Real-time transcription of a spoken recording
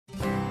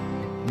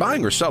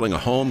Buying or selling a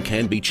home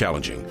can be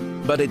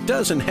challenging, but it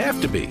doesn't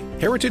have to be.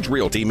 Heritage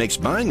Realty makes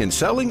buying and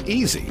selling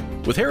easy.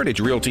 With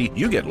Heritage Realty,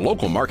 you get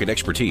local market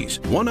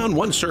expertise,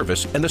 one-on-one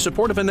service, and the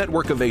support of a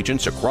network of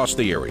agents across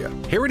the area.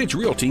 Heritage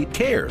Realty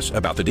cares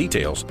about the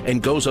details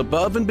and goes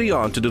above and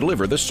beyond to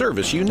deliver the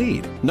service you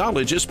need.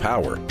 Knowledge is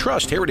power.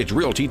 Trust Heritage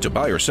Realty to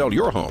buy or sell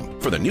your home.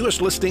 For the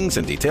newest listings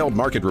and detailed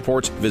market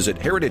reports, visit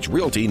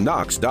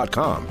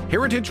heritagerealtyknox.com.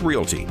 Heritage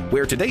Realty,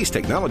 where today's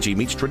technology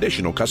meets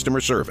traditional customer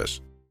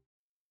service.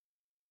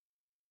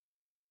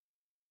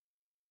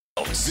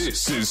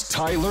 This is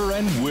Tyler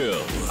and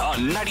Will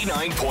on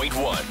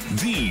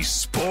 99.1, the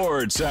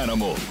Sports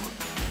Animal.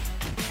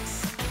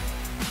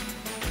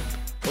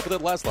 Hope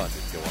that last line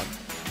didn't go on.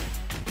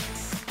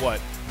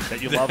 What?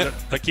 That you love it?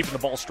 Like keeping the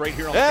ball straight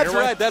here on That's the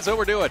fairway? right. That's what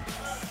we're doing.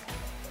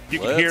 You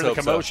can hear the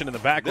commotion in the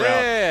background.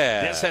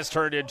 Yeah. This has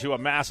turned into a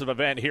massive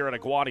event here at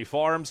Aguati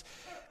Farms.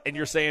 And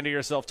you're saying to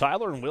yourself,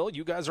 Tyler and Will,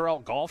 you guys are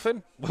out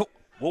golfing?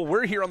 Well,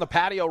 we're here on the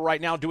patio right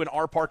now doing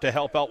our part to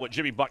help out what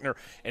Jimmy Buckner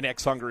and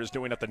X-Hunger is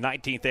doing at the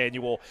 19th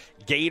Annual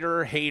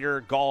Gator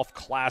Hater Golf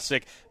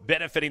Classic,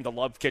 benefiting the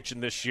Love Kitchen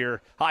this year.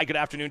 Hi, good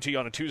afternoon to you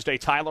on a Tuesday.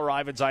 Tyler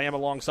Ivins, I am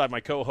alongside my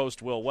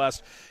co-host, Will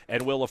West.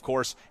 And Will, of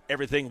course,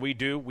 everything we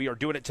do, we are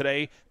doing it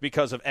today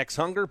because of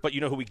X-Hunger. But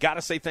you know who we got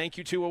to say thank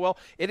you to, Will?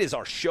 It is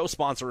our show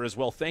sponsor as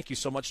well. Thank you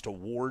so much to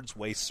Ward's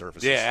Waste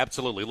Services. Yeah,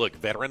 absolutely. Look,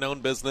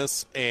 veteran-owned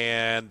business,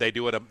 and they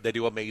do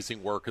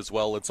amazing work as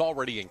well. It's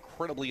already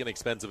incredibly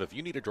inexpensive. If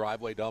you need a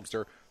driveway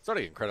dumpster, it's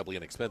already incredibly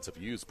inexpensive.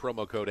 Use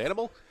promo code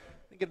ANIMAL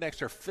and get an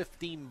extra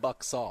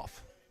 $15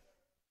 off.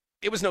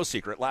 It was no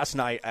secret. Last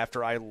night,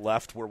 after I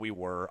left where we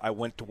were, I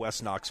went to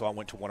West Knoxville. I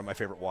went to one of my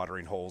favorite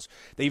watering holes.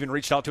 They even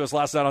reached out to us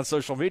last night on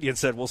social media and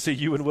said, we'll see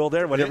you and Will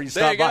there whenever you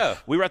stop by.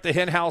 We were at the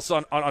hen house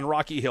on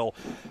Rocky Hill,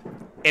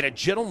 and a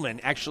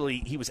gentleman, actually,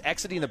 he was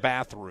exiting the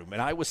bathroom,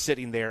 and I was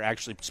sitting there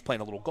actually just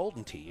playing a little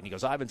golden tee. And he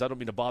goes, Ivins, I don't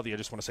mean to bother you. I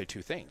just want to say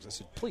two things. I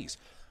said, please.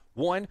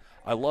 One,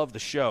 I love the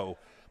show.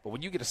 But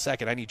when you get a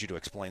second, I need you to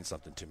explain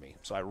something to me.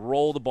 So I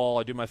roll the ball,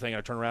 I do my thing, and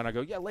I turn around, and I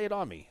go, yeah, lay it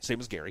on me. Same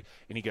as Gary.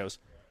 And he goes,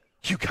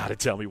 you got to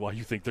tell me why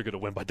you think they're going to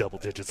win by double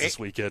digits this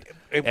weekend.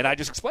 And I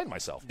just explained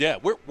myself. Yeah,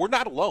 we're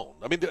not alone.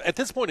 I mean, at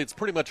this point, it's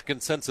pretty much a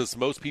consensus.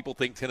 Most people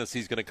think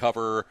Tennessee's going to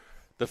cover.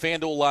 The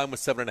FanDuel line was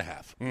 7.5.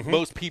 Mm-hmm.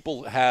 Most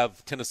people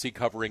have Tennessee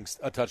covering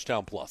a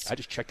touchdown plus. I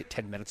just checked it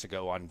 10 minutes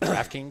ago on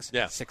DraftKings.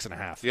 Yeah.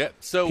 6.5. Yeah,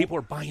 so people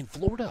are buying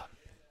Florida.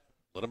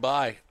 Let them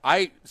buy.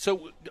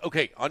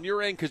 Okay, on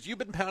your end, because you've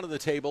been pounding the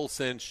table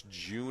since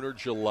June or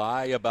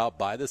July about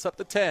buy this up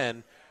to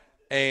 10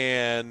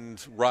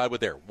 and ride with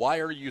there. Why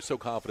are you so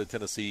confident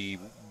Tennessee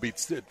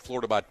beats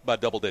Florida by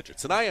double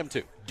digits? And I am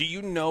too. Do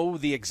you know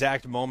the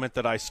exact moment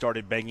that I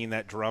started banging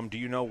that drum? Do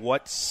you know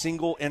what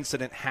single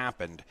incident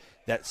happened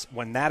that's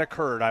when that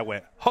occurred, I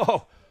went,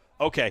 oh,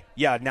 okay,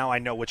 yeah, now I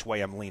know which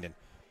way I'm leaning.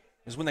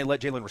 Is when they let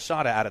Jalen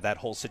Rashada out of that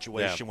whole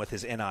situation with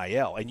his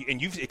NIL.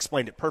 And you've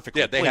explained it perfectly.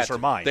 Yeah, they had for to.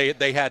 mine.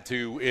 They had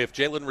to. If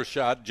Jaden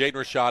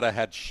Rashada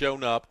had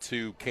shown up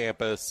to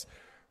campus,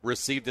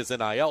 received his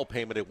NIL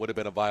payment, it would have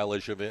been a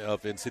violation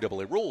of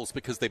NCAA rules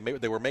because they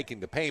were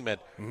making the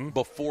payment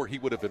before he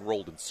would have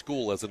enrolled in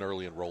school as an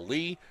early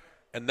enrollee,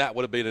 and that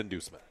would have been an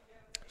inducement.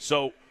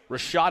 So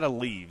Rashada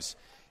leaves,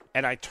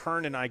 and I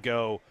turn and I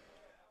go,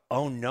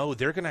 oh, no,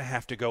 they're going to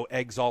have to go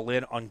eggs all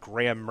in on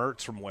Graham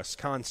Mertz from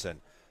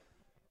Wisconsin.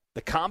 The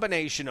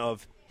combination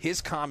of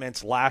his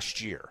comments last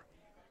year,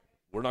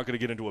 we're not going to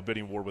get into a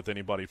bidding war with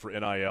anybody for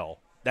NIL.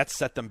 That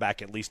set them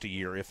back at least a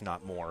year, if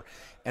not more.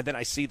 And then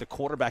I see the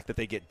quarterback that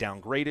they get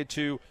downgraded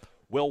to,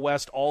 Will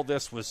West. All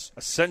this was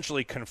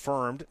essentially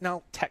confirmed.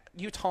 Now,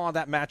 Utah,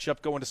 that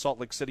matchup going to Salt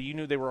Lake City, you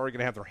knew they were already going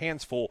to have their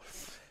hands full.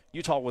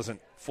 Utah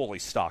wasn't fully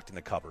stocked in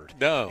the cupboard.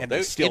 No, and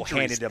they still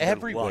handed them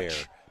everywhere.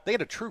 Lunch. They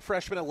had a true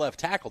freshman at left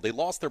tackle. They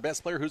lost their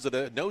best player who's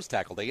a nose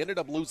tackle. They ended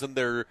up losing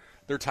their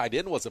tight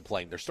end wasn't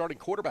playing. Their starting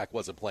quarterback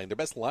wasn't playing. Their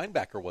best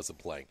linebacker wasn't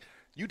playing.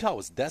 Utah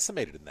was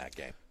decimated in that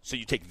game. So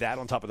you take that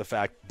on top of the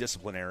fact,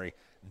 disciplinary,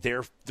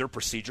 their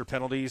procedure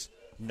penalties,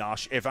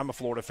 if I'm a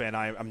Florida fan,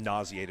 I'm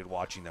nauseated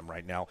watching them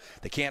right now.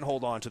 They can't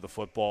hold on to the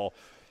football.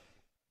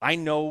 I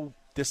know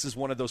this is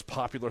one of those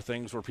popular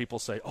things where people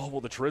say, oh, well,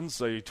 the Trends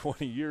say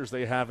 20 years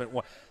they haven't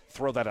won.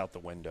 Throw that out the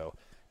window.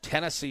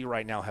 Tennessee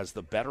right now has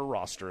the better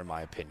roster, in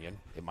my opinion.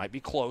 It might be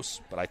close,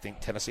 but I think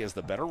Tennessee has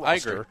the better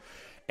roster. I agree.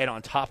 And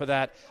on top of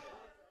that,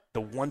 the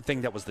one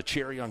thing that was the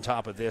cherry on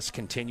top of this,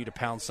 continue to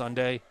pound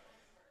Sunday,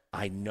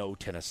 I know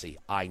Tennessee.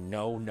 I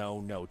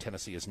know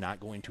Tennessee is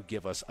not going to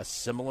give us a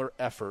similar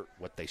effort,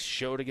 what they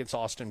showed against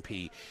Austin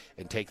Peay,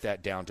 and take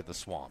that down to the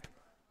swamp.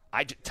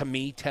 To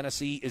me,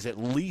 Tennessee is at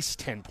least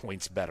 10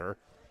 points better,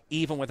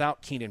 even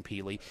without Keenan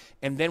Peely.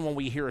 And then when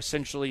we hear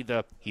essentially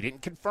he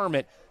didn't confirm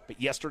it, but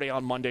yesterday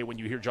on Monday when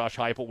you hear Josh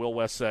Heupel, Will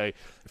West say,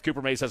 if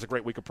Cooper Mays has a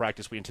great week of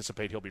practice, we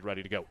anticipate he'll be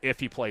ready to go. If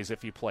he plays.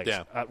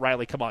 Yeah.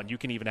 Riley, come on, you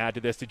can even add to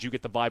this. Did you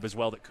get the vibe as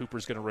well that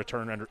Cooper's going to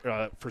return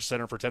for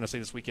center for Tennessee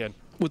this weekend?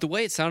 With the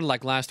way it sounded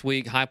like last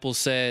week, Heupel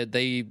said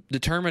they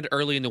determined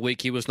early in the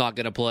week he was not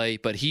going to play,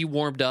 but he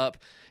warmed up,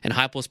 and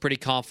Heupel's pretty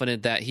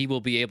confident that he will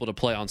be able to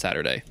play on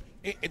Saturday.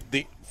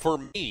 For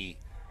me,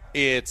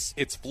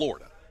 It's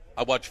Florida.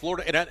 I watched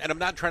Florida, and I'm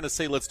not trying to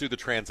say let's do the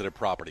transitive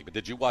property, but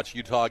did you watch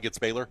Utah against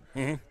Baylor?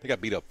 Mm-hmm. They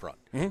got beat up front.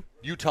 Mm-hmm.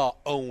 Utah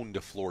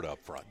owned Florida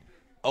up front,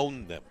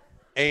 owned them,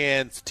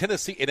 and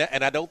Tennessee.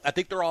 And I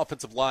think their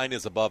offensive line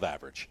is above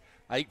average.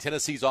 I think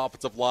Tennessee's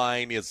offensive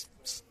line is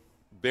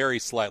very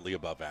slightly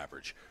above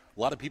average. A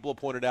lot of people have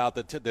pointed out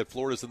that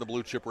Florida's in the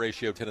blue chip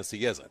ratio,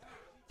 Tennessee isn't.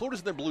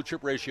 Florida's in the blue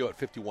chip ratio at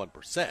 51%,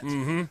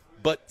 mm-hmm.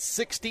 But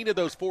 16 of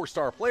those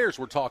 4-star players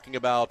we're talking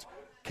about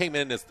came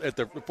in as the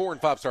 4-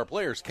 and 5-star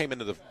players came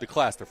into the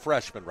class of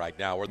freshmen right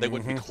now, or they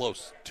wouldn't be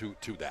close to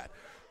that.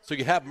 So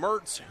you have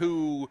Mertz,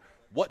 who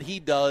what he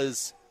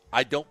does,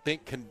 I don't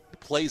think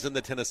plays in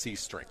the Tennessee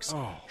strengths.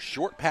 Oh.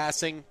 Short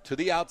passing to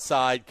the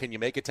outside. Can you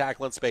make a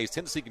tackle in space?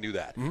 Tennessee can do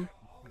that. Mm-hmm.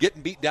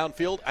 Getting beat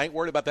downfield, I ain't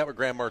worried about that with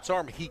Graham Mertz's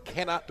arm. He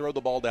cannot throw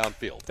the ball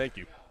downfield. Thank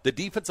you. The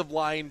defensive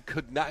line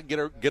could not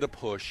get a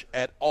push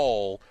at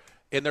all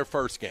in their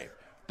first game.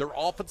 Their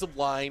offensive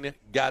line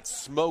got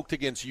smoked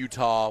against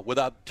Utah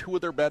without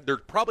they're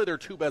probably their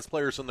two best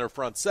players in their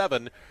front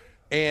seven,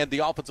 and the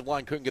offensive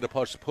line couldn't get a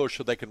push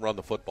so they can run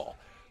the football.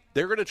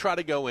 They're going to try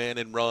to go in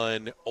and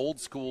run old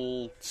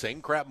school,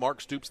 same crap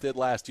Mark Stoops did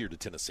last year to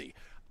Tennessee.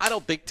 I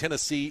don't think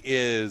Tennessee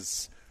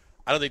is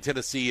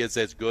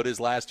as good as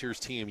last year's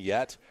team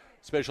yet,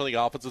 especially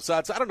on the offensive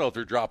side. So I don't know if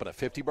they're dropping a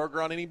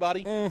 50-burger on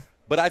anybody,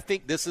 but I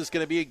think this is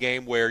going to be a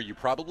game where you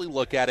probably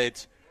look at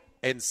it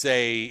and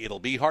say it'll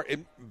be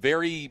hard,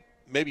 very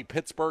maybe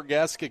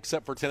Pittsburgh-esque,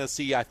 except for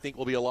Tennessee. I think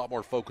will be a lot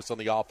more focused on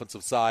the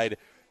offensive side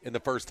in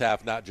the first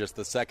half, not just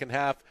the second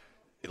half.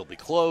 It'll be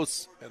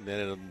close, and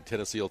then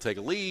Tennessee will take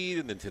a lead,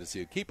 and then Tennessee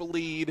will keep a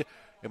lead.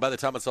 And by the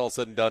time it's all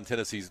said and done,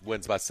 Tennessee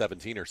wins by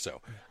 17 or so.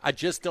 I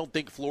just don't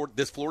think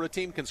this Florida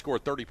team can score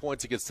 30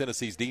 points against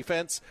Tennessee's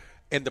defense.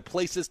 And the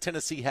places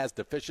Tennessee has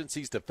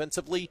deficiencies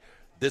defensively,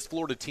 this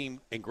Florida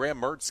team and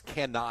Graham Mertz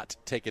cannot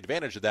take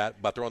advantage of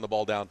that by throwing the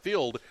ball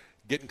downfield,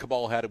 getting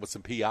Kamal Haddad with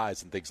some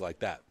PIs and things like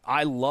that.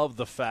 I love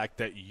the fact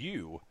that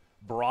you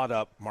brought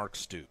up Mark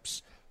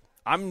Stoops.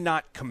 I'm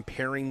not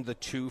comparing the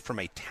two from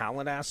a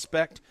talent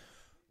aspect,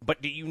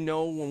 but do you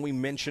know when we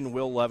mention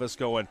Will Levis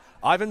going,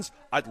 Ivans,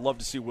 I'd love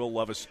to see Will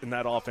Levis in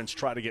that offense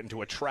try to get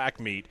into a track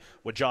meet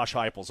with Josh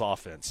Heupel's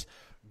offense.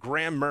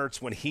 Graham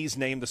Mertz, when he's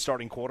named the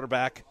starting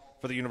quarterback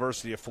for the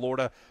University of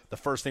Florida, the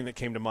first thing that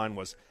came to mind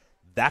was,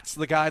 that's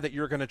the guy that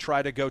you're going to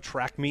try to go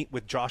track meet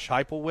with Josh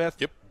Heupel with?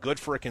 Yep. Good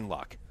frickin'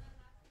 luck.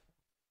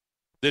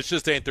 This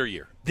just ain't their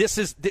year. This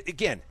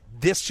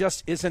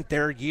just isn't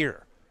their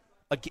year.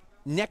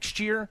 Next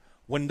year,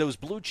 when those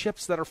blue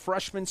chips that are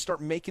freshmen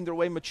start making their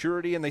way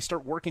maturity and they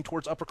start working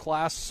towards upper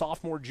class,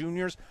 sophomore,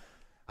 juniors,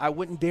 I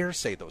wouldn't dare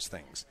say those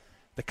things.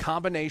 The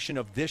combination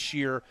of this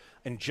year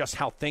and just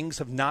how things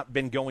have not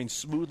been going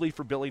smoothly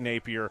for Billy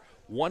Napier,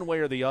 one way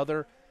or the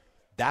other,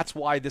 that's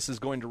why this is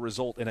going to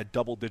result in a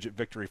double-digit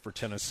victory for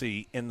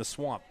Tennessee in the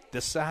Swamp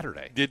this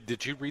Saturday.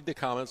 Did you read the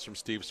comments from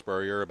Steve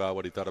Spurrier about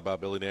what he thought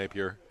about Billy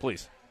Napier?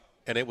 Please.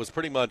 And it was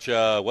pretty much, they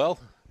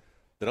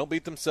don't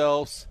beat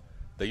themselves.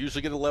 They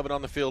usually get 11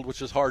 on the field,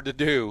 which is hard to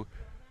do.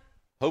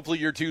 Hopefully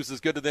your two's as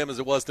good to them as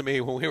it was to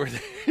me when we were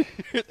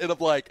there. And I'm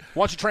like,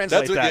 why don't you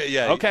translate that?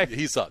 Yeah, okay.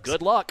 He sucks.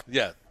 Good luck.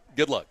 Yeah,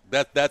 good luck.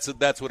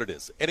 That's what it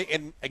is.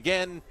 And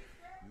again,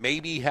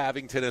 maybe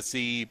having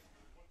Tennessee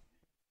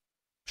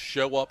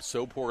show up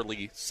so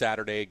poorly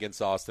Saturday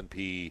against Austin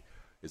Peay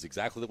is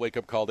exactly the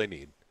wake-up call they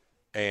need.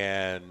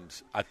 And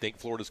I think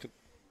Florida's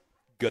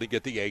going to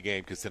get the A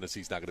game because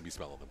Tennessee's not going to be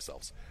smelling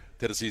themselves.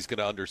 Tennessee's going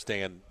to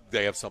understand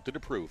they have something to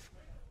prove.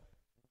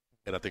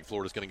 And I think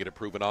Florida's going to get it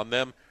proven on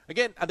them.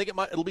 Again, I think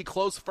it'll be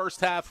close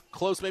first half,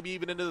 close maybe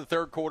even into the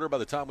third quarter. By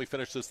the time we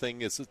finish this thing,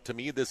 to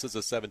me, this is a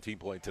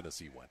 17-point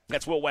Tennessee win.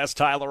 That's Will West,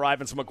 Tyler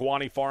Ivans,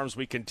 McGuani Farms.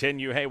 We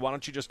continue. Hey, why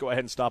don't you just go ahead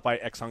and stop by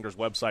X-Hunger's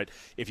website.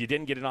 If you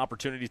didn't get an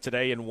opportunity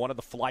today in one of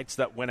the flights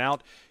that went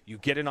out, you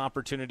get an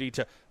opportunity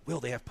to,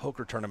 they have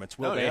poker tournaments.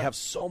 They have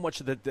so much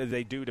that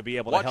they do to be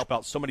able to help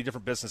out so many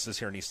different businesses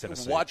here in East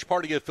Tennessee. Watch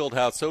party at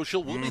Fieldhouse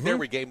Social. We'll be there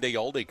with game day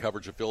all day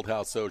coverage of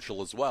Fieldhouse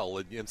Social as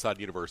well inside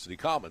University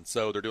Commons.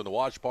 So they're doing the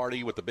watch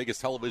party with the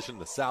biggest television in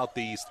the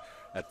Southeast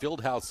at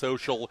Fieldhouse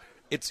Social.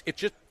 It's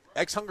just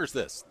X-Hunger's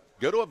this.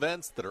 Go to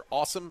events that are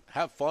awesome,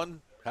 have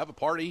fun, have a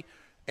party,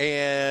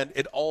 and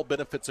it all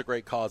benefits a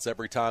great cause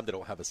every time. They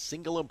don't have a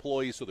single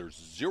employee, so there's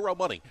zero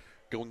money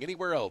going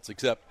anywhere else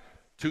except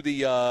to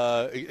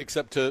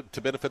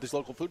benefit these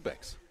local food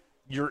banks.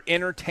 You're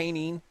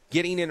entertaining,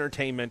 getting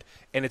entertainment,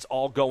 and it's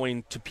all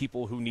going to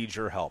people who need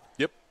your help.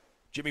 Yep.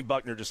 Jimmy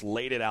Buckner just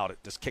laid it out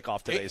at this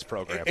kick-off today's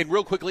program. And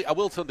real quickly, I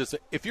will tell this.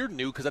 If you're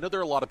new, because I know there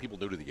are a lot of people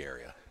new to the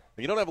area,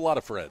 and you don't have a lot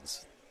of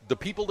friends, the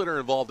people that are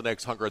involved in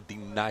X-Hunger are the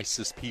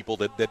nicest people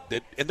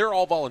that and they're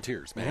all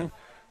volunteers, man. Mm-hmm.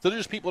 So they're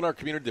just people in our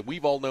community that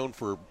we've all known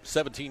for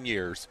 17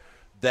 years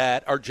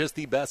that are just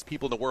the best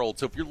people in the world.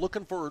 So if you're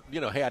looking for,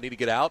 hey, I need to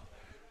get out,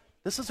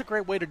 this is a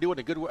great way to do it,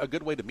 a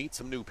good way to meet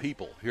some new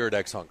people here at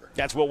X-Hunger.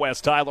 That's Will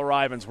West, Tyler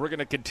Ivans. We're going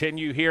to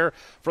continue here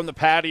from the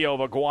patio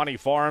of McGuani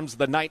Farms,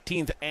 the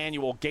 19th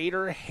annual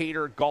Gator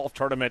Hater Golf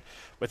Tournament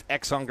with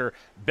X-Hunger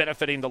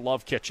benefiting the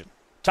Love Kitchen.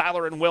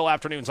 Tyler and Will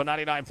afternoons on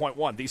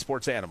 99.1, the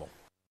Sports Animal.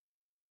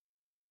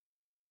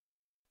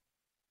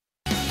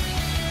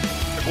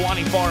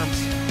 Kalani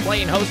Farms,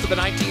 playing host of the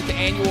 19th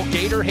annual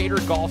Gator Hater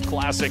Golf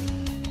Classic,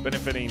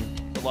 benefiting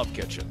the Love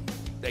Kitchen.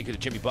 Thank you to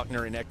Jimmy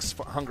Buckner and X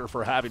Hunger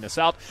for having us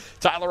out.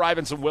 Tyler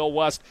Ivins and Will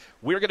West,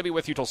 we're going to be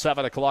with you till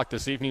 7 o'clock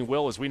this evening.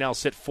 Will, as we now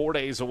sit 4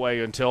 days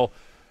away until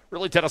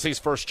really Tennessee's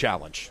first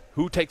challenge.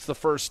 Who takes the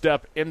first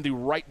step in the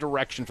right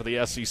direction for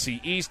the SEC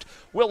East?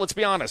 Will, let's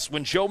be honest.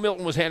 When Joe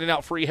Milton was handing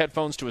out free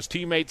headphones to his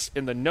teammates,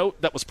 in the note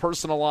that was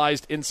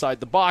personalized inside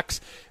the box,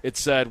 it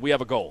said, we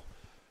have a goal.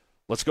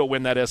 Let's go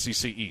win that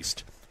SEC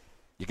East.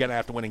 You're going to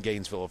have to win in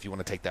Gainesville if you want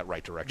to take that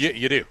right direction.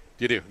 You do.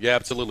 You do. You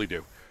absolutely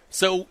do.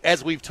 So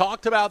as we've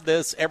talked about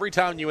this, every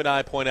time you and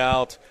I point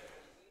out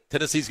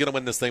Tennessee's going to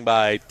win this thing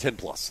by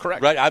 10+.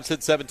 Correct. Right? I've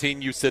said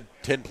 17. You said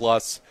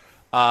 10+.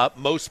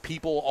 Most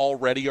people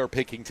already are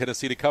picking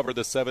Tennessee to cover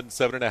the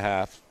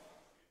 7.5.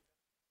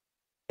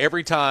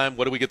 Every time,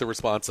 what do we get the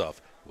response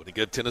of? When a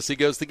good Tennessee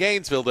goes to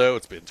Gainesville, though,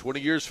 it's been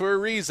 20 years for a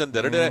reason.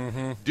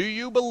 Mm-hmm. Do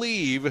you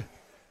believe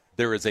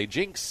there is a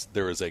jinx,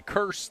 there is a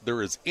curse,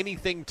 there is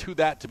anything to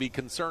that to be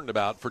concerned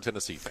about for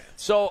Tennessee fans?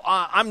 So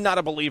I'm not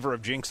a believer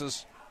of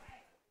jinxes.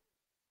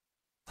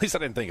 At least I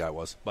didn't think I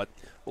was. But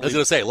I was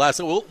going to say,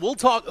 we'll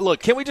talk. Look,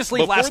 can we just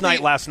leave last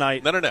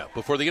night? No.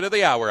 Before the end of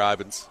the hour,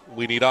 Ivins,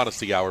 we need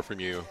honesty hour from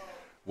you,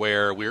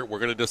 where we're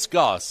going to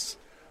discuss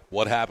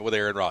what happened with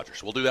Aaron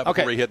Rodgers. We'll do that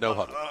before we hit no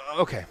huddle.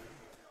 Okay.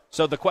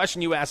 So the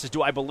question you asked is,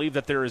 do I believe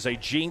that there is a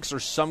jinx or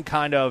some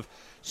kind of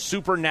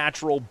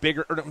supernatural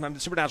bigger? Or,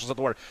 supernatural is not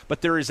the word,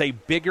 but there is a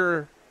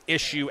bigger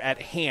issue at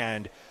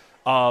hand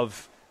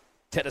of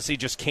Tennessee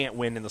just can't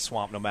win in the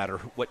Swamp no matter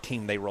what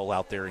team they roll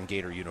out there in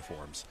Gator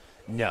uniforms.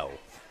 No.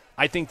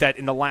 I think that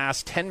in the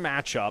last 10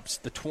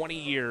 matchups, the 20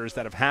 years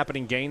that have happened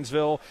in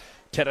Gainesville,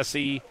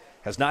 Tennessee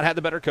has not had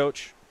the better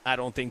coach. I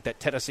don't think that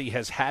Tennessee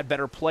has had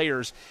better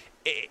players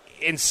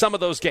in some of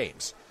those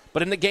games.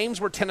 But in the games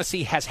where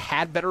Tennessee has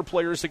had better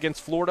players against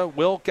Florida,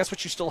 Will, guess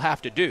what you still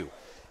have to do?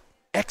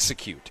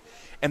 Execute.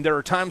 And there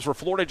are times where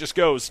Florida just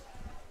goes,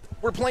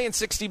 we're playing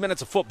 60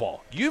 minutes of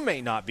football. You may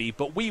not be,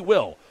 but we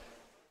will.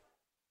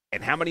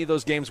 And how many of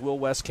those games, Will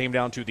West, came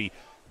down to the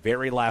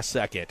very last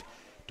second?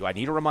 Do I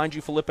need to remind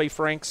you, Felipe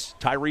Franks,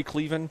 Tyree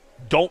Cleveland?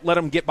 Don't let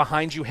them get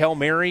behind you, Hail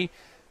Mary.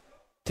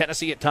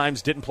 Tennessee at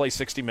times didn't play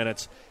 60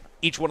 minutes.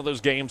 Each one of those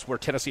games where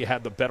Tennessee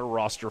had the better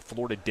roster,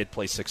 Florida did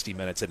play 60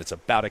 minutes, and it's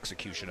about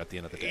execution at the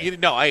end of the day.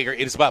 No, I agree.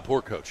 It's about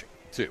poor coaching,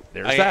 too.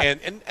 There's that.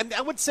 And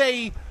I would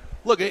say,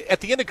 look, at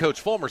the end of Coach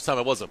Fulmer's time,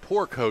 it wasn't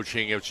poor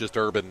coaching. It was just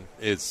Urban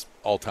is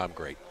all-time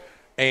great.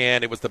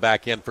 And it was the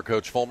back end for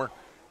Coach Fulmer,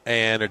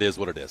 and it is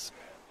what it is.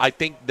 I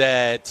think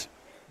that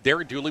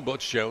Derek Dooley,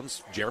 Butch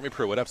Jones, Jeremy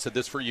Pruitt, I've said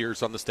this for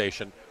years on the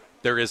station,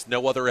 there is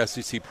no other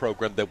SEC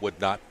program that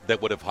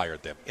would have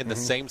hired them. In the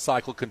same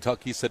cycle,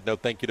 Kentucky said no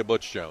thank you to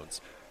Butch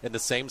Jones. In the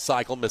same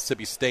cycle,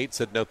 Mississippi State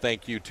said no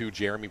thank you to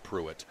Jeremy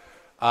Pruitt.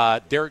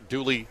 Derek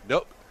Dooley,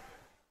 nope.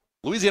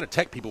 Louisiana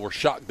Tech people were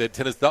shocked that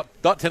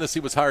thought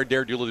Tennessee was hiring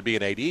Derek Dooley to be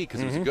an AD because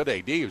he was a good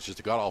AD. He was just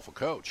a god-awful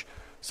coach.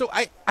 So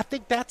I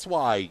think that's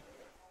why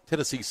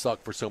Tennessee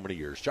sucked for so many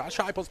years. Josh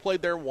Heupel's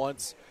played there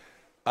once.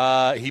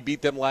 He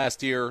beat them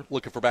last year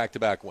looking for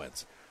back-to-back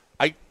wins.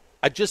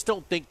 I just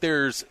don't think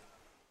there's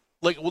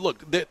 –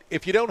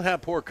 if you don't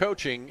have poor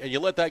coaching and you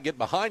let that get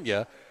behind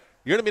you,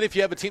 you know what I mean? If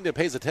you have a team that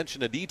pays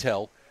attention to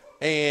detail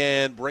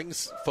and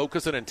brings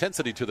focus and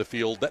intensity to the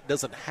field, that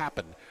doesn't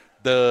happen.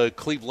 The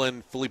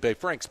Cleveland Felipe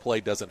Franks play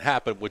doesn't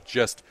happen with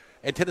just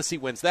 – and Tennessee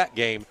wins that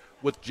game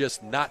with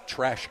just not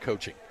trash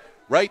coaching,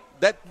 right?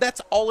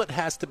 That's all it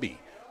has to be.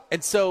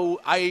 And so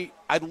I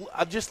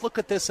just look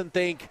at this and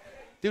think –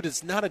 dude,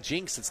 it's not a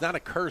jinx. It's not a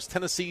curse.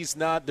 Tennessee's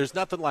not – there's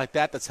nothing like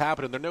that that's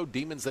happening. There are no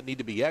demons that need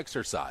to be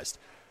exorcised.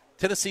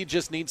 Tennessee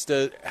just needs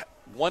to,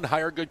 one,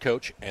 hire a good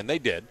coach, and they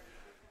did.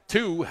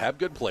 Two, have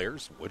good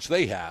players, which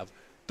they have.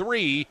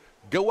 Three,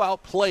 go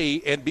out,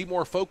 play, and be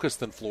more focused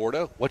than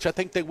Florida, which I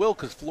think they will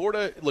because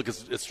Florida – look,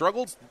 it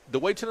struggles. The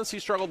way Tennessee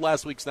struggled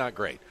last week's not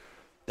great.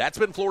 That's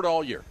been Florida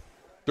all year.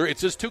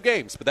 It's just 2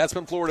 games, but that's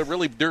been Florida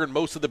really during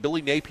most of the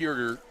Billy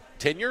Napier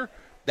tenure.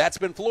 That's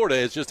been Florida.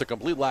 It's just a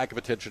complete lack of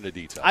attention to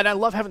detail. And I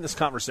love having this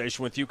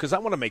conversation with you because I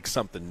want to make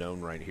something known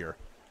right here.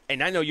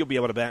 And I know you'll be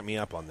able to back me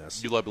up on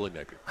this. You love Billy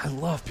Napier. I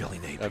love Billy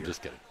Napier. I'm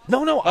just kidding.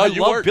 No, I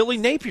love Billy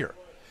Napier.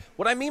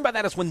 What I mean by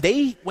that is when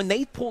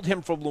they pulled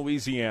him from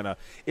Louisiana,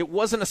 it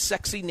wasn't a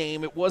sexy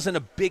name. It wasn't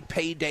a big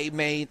payday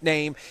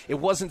name. It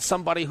wasn't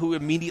somebody who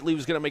immediately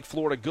was going to make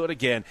Florida good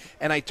again.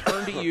 And I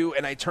turned to you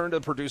and I turned to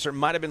the producer. It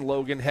might have been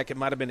Logan. Heck, it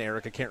might have been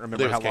Eric. I can't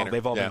remember how long.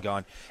 They've all been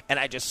gone. And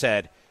I just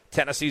said,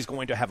 Tennessee's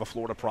going to have a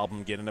Florida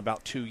problem again in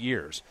about 2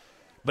 years.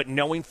 But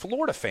knowing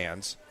Florida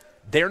fans,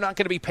 they're not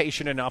going to be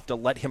patient enough to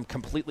let him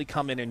completely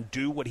come in and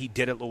do what he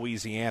did at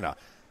Louisiana.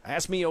 I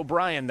asked Mia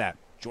O'Brien that.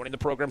 Joining the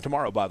program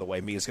tomorrow, by the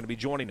way. Mia's going to be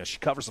joining us. She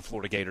covers the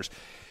Florida Gators.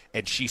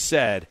 And she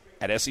said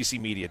at SEC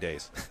Media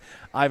Days,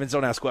 Ivins,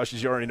 don't ask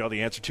questions you already know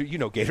the answer to. You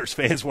know Gators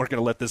fans weren't going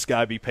to let this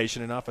guy be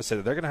patient enough. I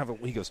said, they're going to have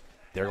he goes,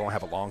 they're going to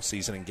have a long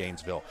season in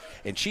Gainesville.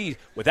 And she,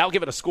 without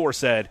giving a score,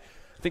 said,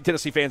 I think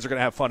Tennessee fans are going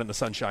to have fun in the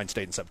Sunshine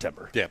State in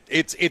September. Yeah,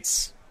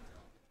 it's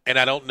and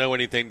I don't know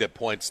anything that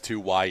points to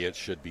why it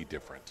should be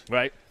different.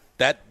 Right.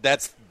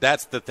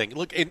 That's the thing.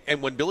 Look,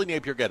 and when Billy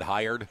Napier got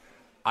hired,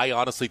 I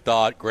honestly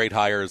thought great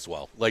hire as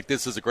well. Like,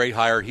 this is a great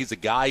hire. He's a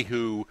guy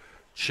who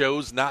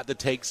chose not to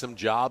take some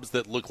jobs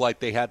that looked like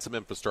they had some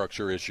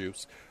infrastructure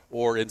issues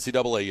or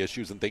NCAA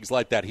issues and things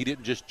like that. He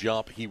didn't just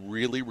jump. He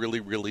really, really,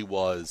 really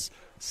was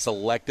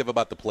selective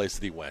about the place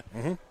that he went.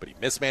 Mm-hmm. But he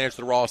mismanaged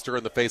the roster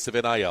in the face of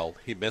NIL.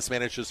 He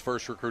mismanaged his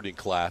first recruiting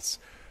class.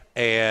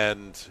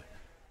 And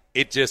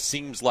it just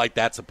seems like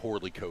that's a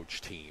poorly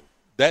coached team.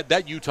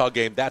 That Utah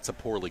game, that's a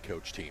poorly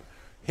coached team.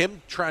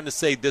 Him trying to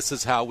say this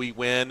is how we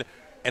win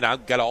and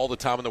I've got all the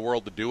time in the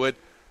world to do it,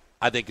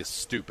 I think is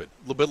stupid.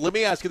 But let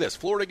me ask you this.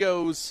 Florida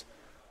goes,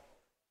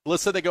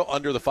 let's say they go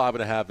under the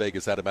 5.5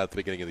 Vegas had them at the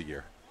beginning of the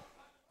year.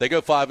 They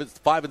go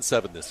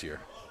 5-7 this year.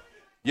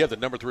 You have the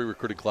number 3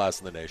 recruiting class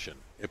in the nation.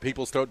 If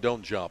people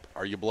don't jump,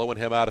 are you blowing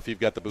him out if you've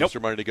got the booster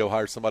money to go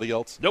hire somebody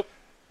else? Nope.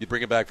 You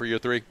bring him back for year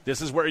 3?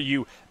 This is where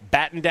you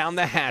batten down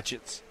the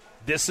hatchets.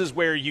 This is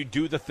where you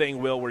do the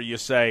thing, Will, where you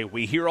say,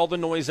 we hear all the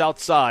noise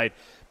outside,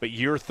 but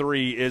year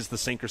 3 is the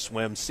sink or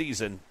swim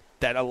season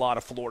that a lot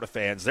of Florida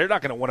fans, they're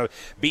not going to want to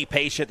be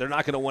patient. They're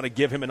not going to want to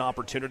give him an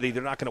opportunity.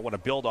 They're not going to want to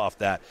build off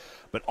that.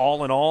 But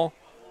all in all,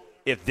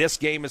 if this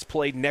game is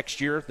played next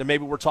year, then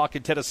maybe we're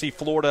talking Tennessee,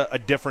 Florida, a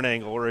different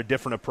angle or a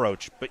different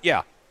approach. But,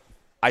 yeah,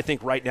 I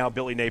think right now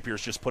Billy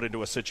Napier's just put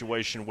into a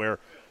situation where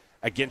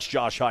against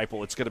Josh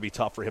Heupel, it's going to be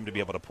tough for him to be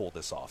able to pull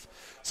this off.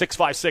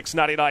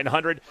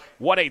 656-9900,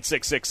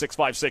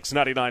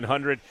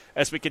 1-866-656-9900.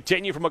 As we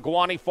continue from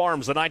Aguani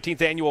Farms, the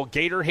 19th annual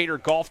Gator Hater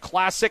Golf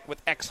Classic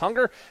with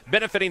X-Hunger,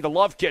 benefiting the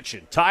Love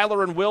Kitchen.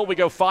 Tyler and Will, we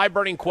go 5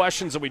 burning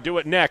questions, and we do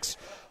it next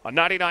on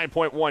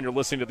 99.1. You're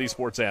listening to The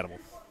Sports Animal.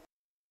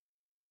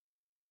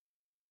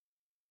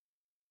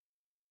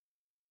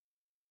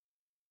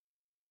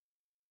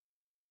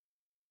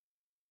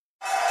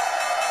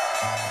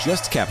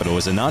 Just Capital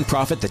is a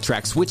nonprofit that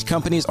tracks which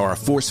companies are a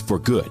force for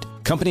good.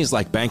 Companies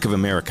like Bank of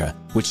America,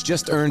 which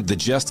just earned the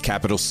Just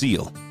Capital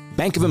seal.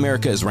 Bank of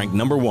America is ranked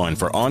number 1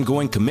 for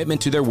ongoing commitment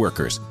to their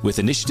workers, with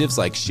initiatives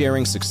like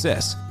Sharing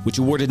Success, which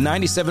awarded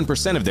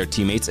 97% of their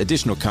teammates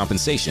additional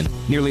compensation,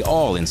 nearly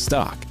all in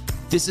stock.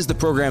 This is the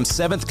program's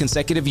 7th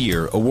consecutive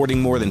year, awarding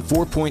more than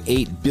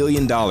 $4.8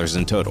 billion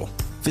in total.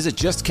 Visit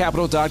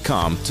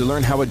justcapital.com to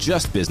learn how a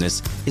just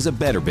business is a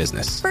better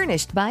business.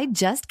 Furnished by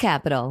Just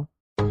Capital.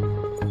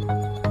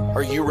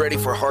 Are you ready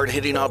for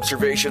hard-hitting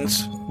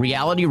observations?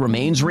 Reality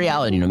remains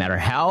reality no matter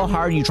how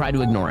hard you try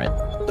to ignore it.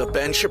 The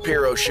Ben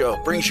Shapiro Show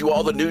brings you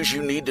all the news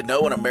you need to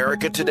know in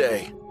America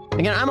today.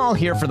 Again, I'm all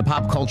here for the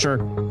pop culture,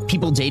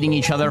 people dating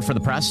each other for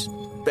the press.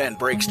 Ben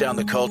breaks down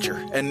the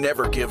culture and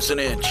never gives an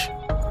inch.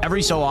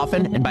 Every so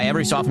often, and by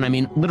every so often I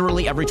mean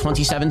literally every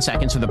 27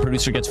 seconds so the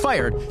producer gets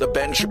fired. The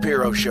Ben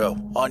Shapiro Show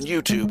on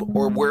YouTube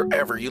or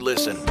wherever you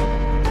listen.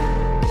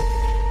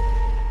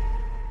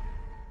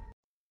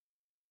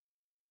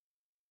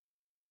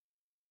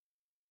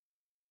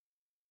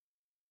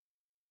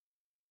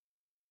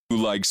 You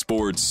like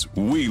sports,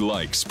 we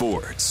like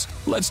sports.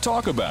 Let's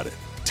talk about it.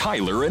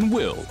 Tyler and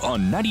Will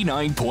on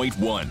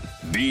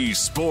 99.1, The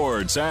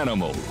Sports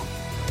Animal.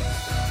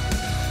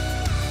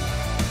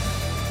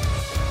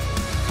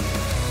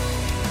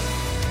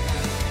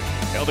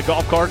 Now the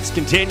golf cart's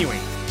continuing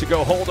to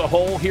go hole to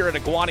hole here at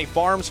Aguani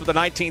Farms for the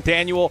 19th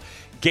annual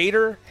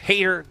Gator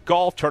Hater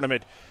Golf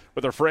Tournament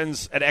with our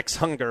friends at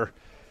X-Hunger.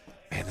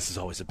 Man, this is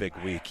always a big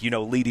week,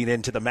 leading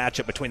into the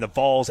matchup between the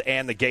Vols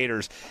and the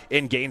Gators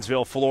in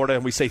Gainesville, Florida.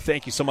 And we say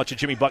thank you so much to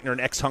Jimmy Buckner and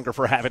X-Hunger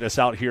for having us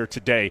out here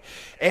today.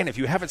 And if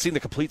you haven't seen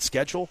the complete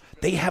schedule,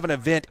 they have an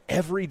event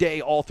every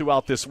day all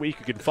throughout this week.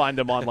 You can find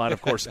them online,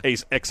 of course,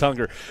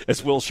 X-Hunger,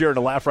 as Will's sharing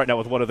a laugh right now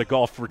with one of the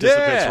golf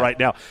participants right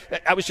now.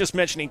 I was just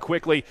mentioning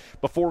quickly,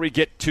 before we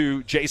get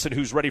to Jason,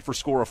 who's ready for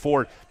Score of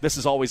Ford, this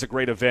is always a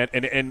great event.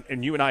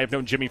 And you and I have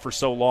known Jimmy for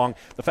so long.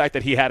 The fact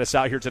that he had us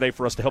out here today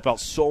for us to help out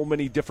so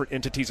many different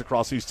entities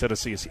across East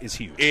Tennessee is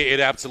huge.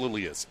 It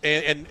absolutely is.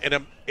 And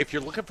if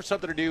you're looking for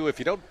something to do, if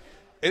you don't,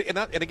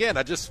 and again,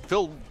 I just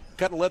feel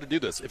kind of led to do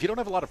this. If you don't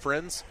have a lot of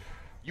friends,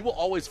 you will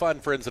always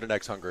find friends at an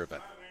X-Hunger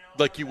event.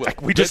 Like you will.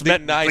 We just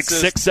met like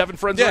 6-7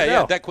 friends right now.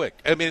 Yeah, that quick.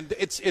 I mean,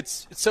 it's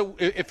so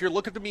if you're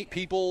looking to meet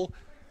people,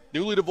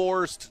 newly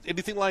divorced,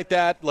 anything like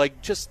that,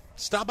 like just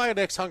stop by an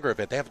X-Hunger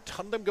event. They have a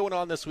ton of them going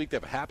on this week. They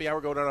have a happy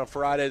hour going on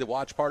Friday. The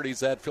watch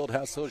parties at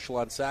Fieldhouse Social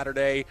on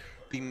Saturday.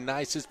 The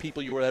nicest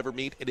people you will ever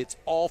meet, and it's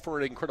all for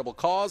an incredible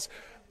cause.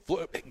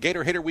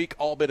 Gator Hater Week,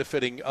 all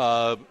benefiting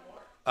the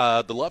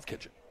Love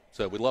Kitchen.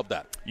 So we love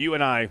that. You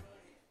and I,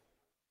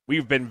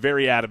 we've been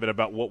very adamant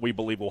about what we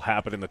believe will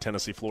happen in the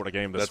Tennessee-Florida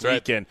game this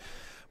weekend.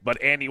 Right.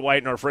 But Andy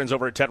White and our friends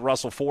over at Ted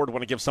Russell Ford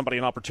want to give somebody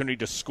an opportunity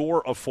to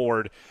score a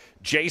Ford.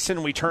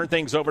 Jason, we turn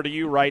things over to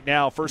you right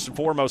now. First and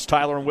foremost,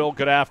 Tyler and Will,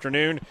 good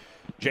afternoon.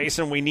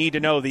 Jason, we need to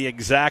know the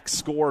exact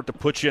score to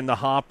put you in the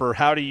hopper.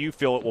 How do you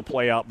feel it will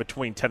play out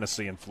between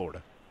Tennessee and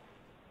Florida?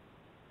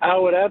 I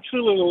would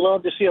absolutely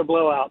love to see a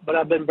blowout, but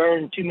I've been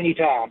burned too many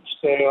times.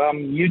 So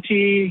UT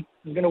is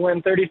going to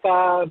win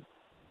 35,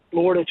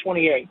 Florida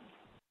 28.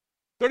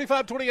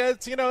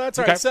 35-28, that's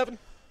all right.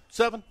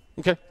 7.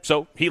 Okay,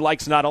 so he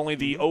likes not only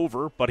the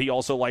over, but he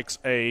also likes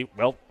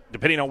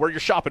depending on where you're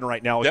shopping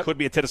right now, it could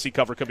be a Tennessee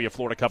cover, could be a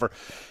Florida cover.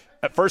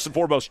 First and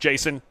foremost,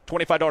 Jason,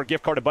 $25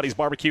 gift card to Buddy's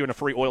Barbecue and a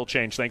free oil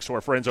change thanks to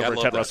our friends over at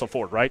Ted Russell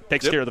Ford, right?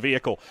 Takes care of the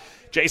vehicle.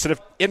 Jason, if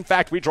in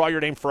fact we draw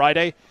your name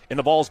Friday and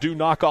the Vols do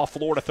knock off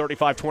Florida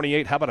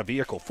 35-28, how about a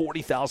vehicle?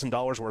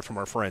 $40,000 worth from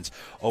our friends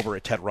over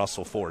at Ted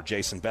Russell Ford.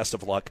 Jason, best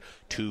of luck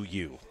to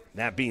you.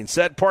 That being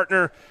said,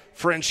 partner,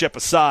 friendship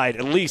aside,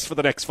 at least for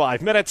the next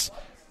 5 minutes,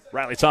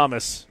 Riley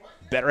Thomas,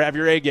 better have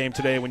your A game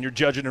today when you're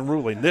judging and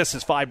ruling. This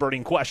is 5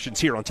 Burning Questions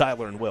here on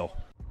Tyler and Will.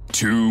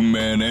 2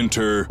 men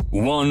enter,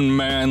 1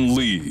 man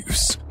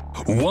leaves.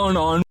 One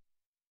on.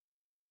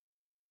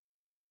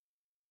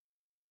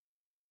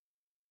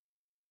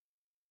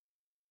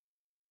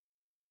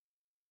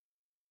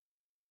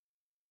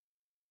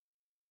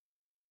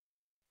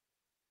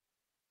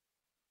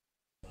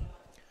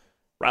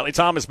 Riley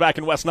Thomas back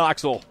in West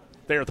Knoxville.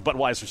 There at the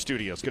Budweiser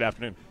Studios. Good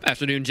afternoon.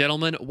 Afternoon,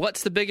 gentlemen.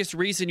 What's the biggest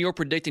reason you're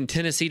predicting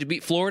Tennessee to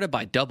beat Florida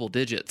by double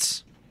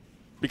digits?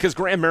 Because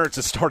Graham Merritt's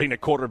is starting at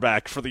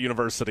quarterback for the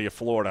University of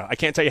Florida. I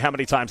can't tell you how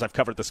many times I've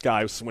covered this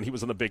guy when he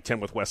was in the Big Ten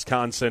with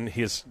Wisconsin.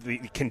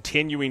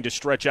 Continuing to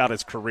stretch out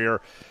his career.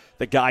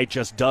 The guy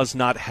just does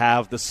not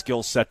have the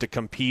skill set to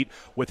compete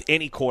with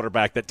any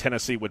quarterback that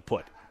Tennessee would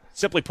put.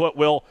 Simply put,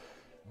 Will,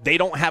 they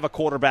don't have a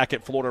quarterback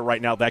at Florida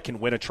right now that can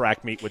win a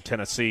track meet with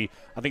Tennessee.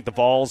 I think the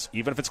Vols,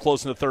 even if it's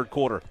close in the third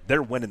quarter,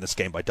 they're winning this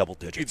game by double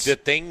digits. The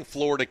thing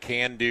Florida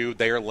can do,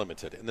 they are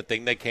limited. And the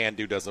thing they can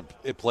do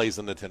it plays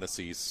into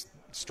Tennessee's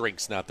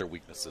strengths, not their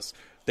weaknesses.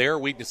 Their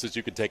weaknesses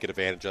you can take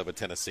advantage of at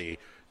Tennessee.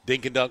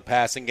 Dink and dunk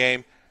passing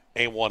game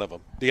ain't one of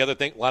them. The other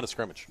thing, line of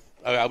scrimmage.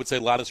 I would say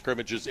line of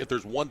scrimmage is, if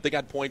there's one thing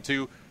I'd point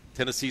to,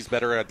 Tennessee's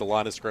better at the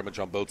line of scrimmage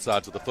on both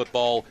sides of the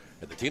football.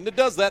 And the team that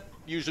does that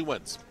usually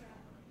wins.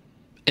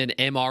 An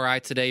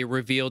MRI today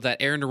revealed that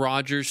Aaron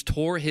Rodgers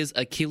tore his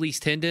Achilles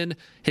tendon.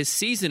 His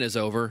season is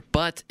over,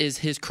 but is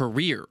his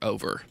career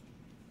over?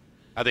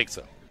 I think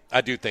so.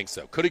 I do think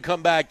so. Could he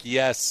come back?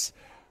 Yes.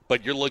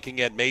 But you're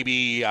looking at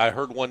maybe, I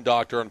heard one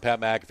doctor on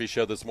Pat McAfee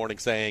show this morning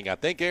saying, I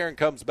think Aaron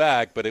comes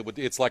back, but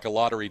it's like a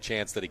lottery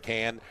chance that he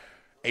can.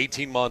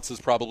 18 months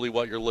is probably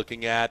what you're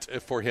looking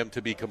at for him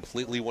to be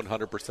completely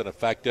 100%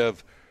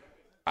 effective.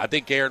 I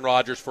think Aaron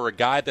Rodgers, for a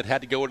guy that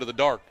had to go into the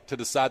dark to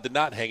decide to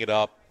not hang it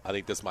up, I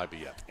think this might be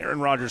it. Aaron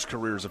Rodgers'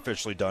 career is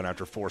officially done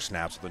after 4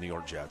 snaps with the New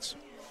York Jets.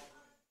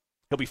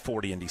 He'll be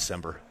 40 in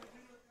December.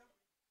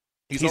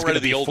 He's already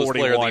the oldest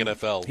player in the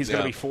NFL. He's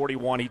going to be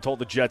 41. He told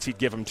the Jets he'd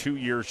give him 2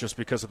 years just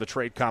because of the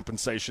trade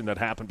compensation that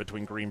happened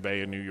between Green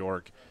Bay and New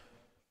York.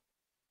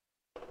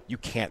 You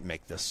can't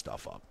make this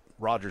stuff up.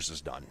 Rodgers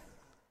is done.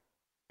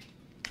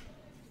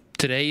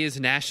 Today is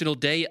National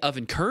Day of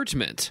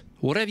Encouragement.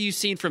 What have you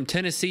seen from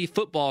Tennessee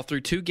football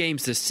through 2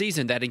 games this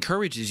season that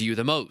encourages you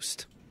the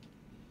most?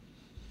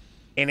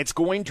 And it's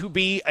going to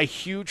be a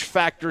huge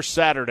factor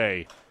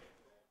Saturday.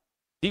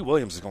 D.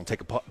 Williams is going to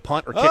take a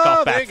punt or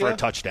kickoff back for a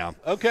touchdown.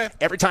 Okay.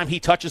 Every time he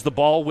touches the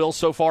ball, Will,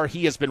 so far,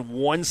 he has been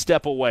 1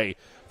 step away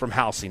from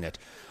housing it.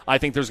 I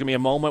think there's going to be a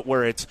moment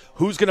where it's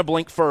who's going to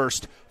blink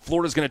first.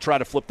 Florida's going to try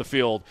to flip the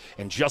field.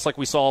 And just like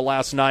we saw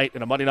last night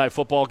in a Monday Night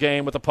Football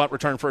game with a punt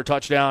return for a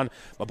touchdown,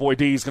 my boy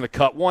D is going to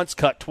cut once,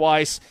 cut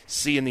twice,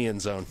 see in the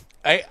end zone.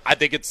 I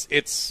think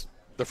it's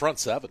the front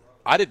 7.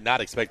 I did not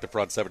expect the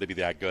front 7 to be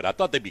that good. I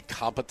thought they'd be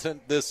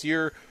competent this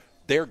year.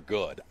 They're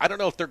good. I don't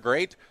know if they're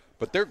great,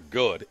 but they're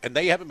good. And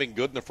they haven't been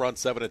good in the front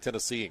 7 at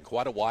Tennessee in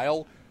quite a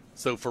while.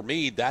 So for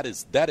me, that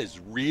is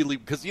really –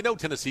 because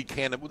Tennessee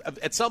can –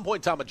 at some point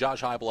in time, a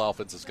Josh Heupel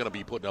offense is going to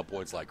be putting up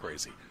points like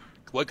crazy.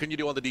 What can you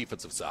do on the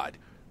defensive side?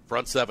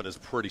 Front 7 is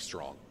pretty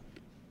strong.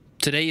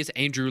 Today is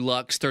Andrew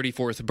Luck's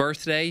 34th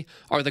birthday.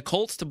 Are the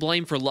Colts to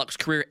blame for Luck's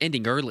career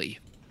ending early?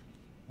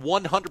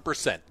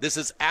 100%. This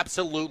is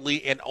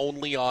absolutely and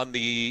only on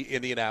the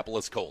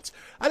Indianapolis Colts.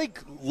 I think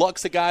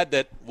Luck's a guy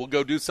that will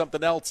go do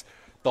something else.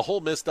 The whole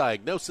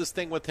misdiagnosis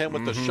thing with him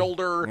with the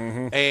shoulder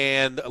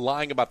and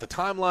lying about the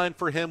timeline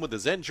for him with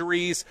his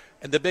injuries.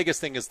 And the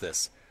biggest thing is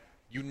this.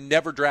 You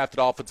never drafted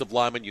offensive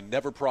linemen. You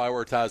never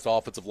prioritized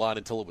offensive line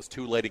until it was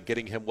too late in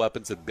getting him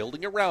weapons and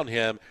building around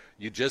him.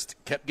 You just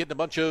kept getting a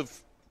bunch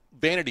of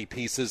vanity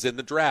pieces in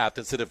the draft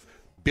instead of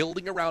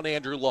building around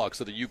Andrew Luck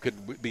so that you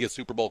could be a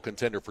Super Bowl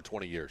contender for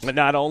 20 years. And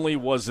not only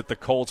was it the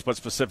Colts, but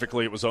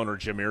specifically it was owner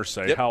Jim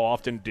Irsay. Yep. How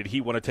often did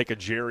he want to take a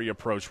Jerry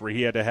approach where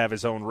he had to have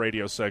his own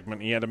radio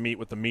segment? He had to meet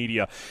with the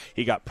media.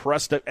 He got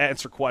pressed to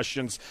answer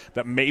questions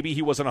that maybe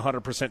he wasn't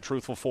 100%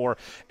 truthful for,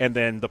 and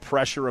then the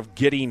pressure of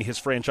getting his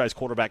franchise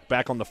quarterback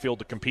back on the field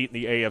to compete in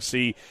the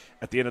AFC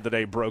at the end of the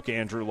day broke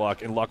Andrew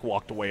Luck, and Luck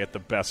walked away at the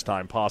best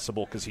time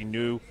possible because he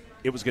knew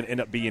it was going to end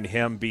up being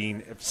him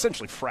being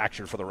essentially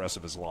fractured for the rest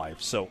of his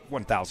life. So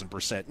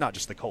 1,000%, not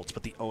just the Colts,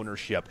 but the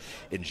ownership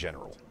in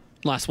general.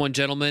 Last one,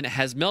 gentlemen.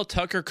 Has Mel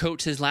Tucker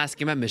coached his last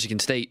game at Michigan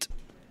State?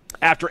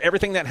 After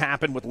everything that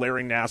happened with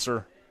Larry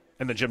Nassar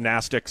and the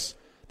gymnastics,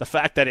 The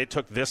fact that it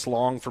took this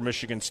long for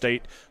Michigan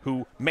State,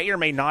 who may or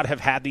may not have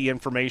had the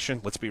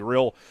information, let's be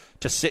real,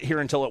 to sit here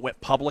until it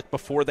went public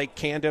before they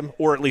canned him,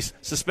 or at least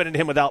suspended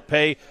him without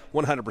pay,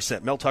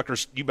 100%. Mel Tucker,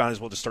 you might as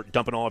well just start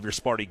dumping all of your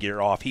Sparty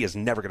gear off. He is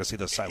never going to see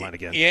the sideline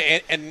again. Yeah,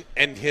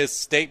 and his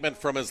statement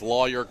from his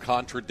lawyer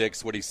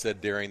contradicts what he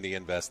said during the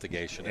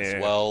investigation as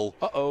well.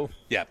 Uh-oh.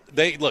 Yeah,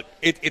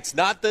 it's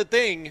not the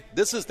thing.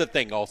 This is the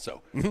thing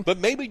also. Mm-hmm. But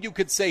maybe you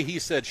could say he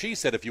said, she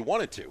said if you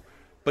wanted to.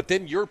 But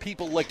then your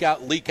people leak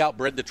out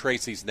Brenda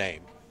Tracy's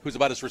name, who's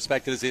about as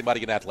respected as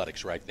anybody in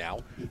athletics right now,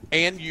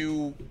 and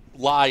you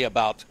lie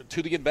about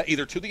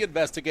either to the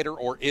investigator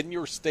or in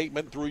your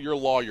statement through your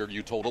lawyer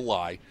you told a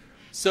lie.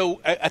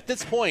 So at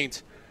this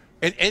point,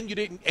 and you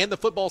didn't, and the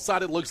football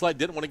side it looks like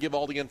didn't want to give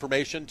all the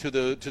information to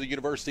the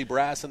university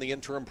brass and the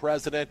interim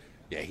president.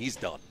 Yeah, he's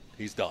done.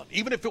 He's done.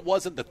 Even if it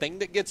wasn't the thing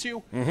that gets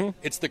you,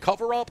 it's the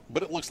cover-up,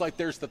 but it looks like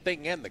there's the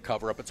thing and the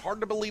cover-up. It's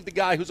hard to believe the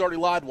guy who's already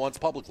lied once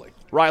publicly.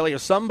 Riley,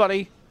 if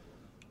somebody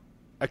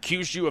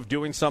accused you of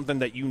doing something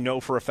that you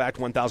know for a fact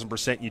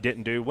 1,000% you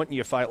didn't do, wouldn't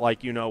you fight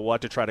like you know what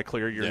to try to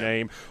clear your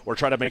name or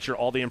try to make sure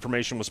all the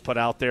information was put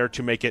out there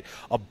to make it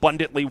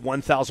abundantly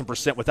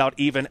 1,000% without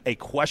even a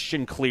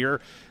question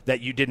clear that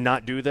you did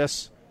not do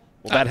this?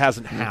 Well, that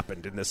hasn't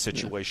happened in this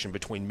situation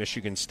between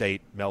Michigan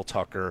State, Mel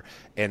Tucker,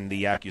 and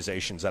the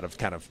accusations that have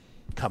kind of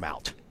come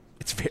out.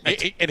 It's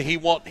very and he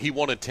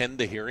won't attend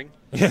the hearing.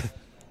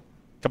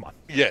 Come on.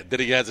 Yeah,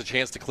 that he has a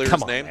chance to clear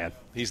his name. Man.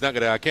 He's not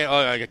going to.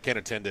 I can't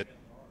attend it.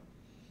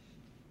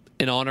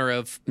 In honor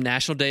of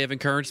National Day of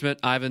Encouragement,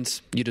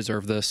 Ivans, you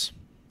deserve this.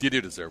 You do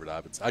deserve it,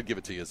 Ivans. I'd give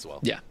it to you as well.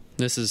 Yeah,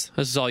 this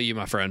is all you,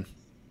 my friend.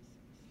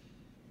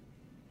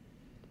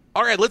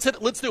 All right, let's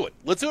do it.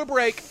 Let's do a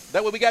break.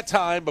 That way we got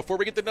time before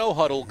we get to no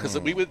huddle because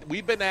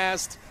we've been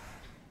asked.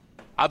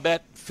 I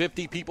bet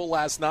 50 people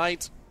last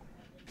night.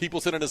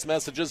 People sending us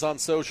messages on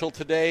social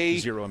today.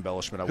 Zero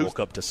embellishment. I woke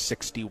up to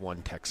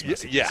 61 text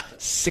messages. Yeah,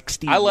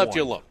 61. I left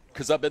you alone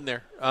because I've been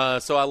there.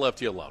 So I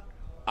left you alone.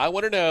 I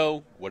want to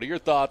know, what are your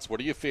thoughts? What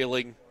are you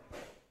feeling?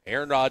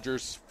 Aaron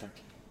Rodgers,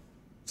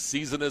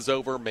 season is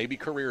over, maybe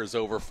career is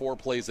over, 4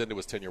 plays into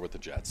his tenure with the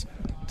Jets.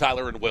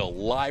 Tyler and Will,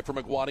 live from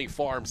McGuaney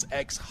Farms,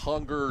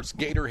 ex-Hungers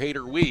Gator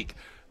Hater Week.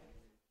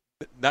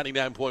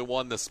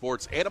 99.1, the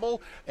sports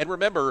animal. And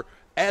remember,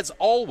 as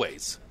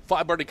always,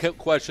 5 Burning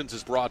Questions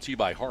is brought to you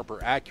by Harper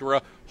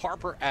Acura.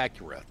 Harper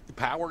Acura,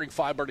 powering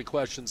 5 Burning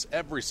Questions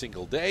every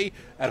single day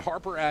at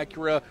Harper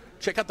Acura.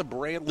 Check out the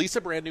brand new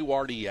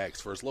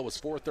RDX for as low as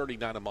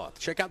 $439 a month.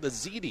 Check out the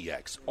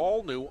ZDX,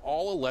 all new,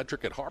 all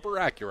electric at Harper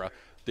Acura,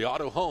 the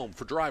auto home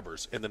for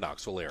drivers in the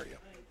Knoxville area.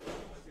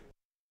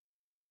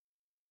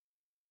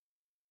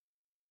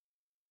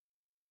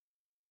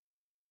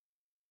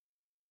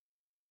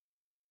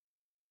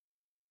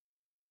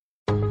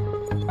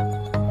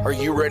 Are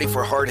you ready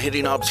for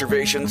hard-hitting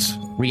observations?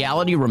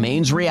 Reality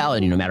remains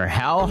reality no matter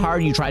how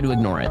hard you try to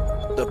ignore it.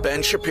 The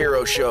Ben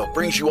Shapiro Show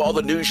brings you all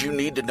the news you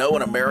need to know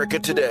in America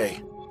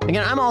today.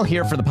 Again, I'm all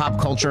here for the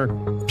pop culture,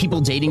 people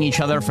dating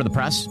each other for the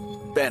press.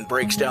 Ben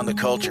breaks down the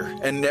culture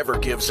and never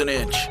gives an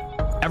inch.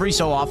 Every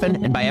so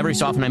often, and by every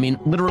so often I mean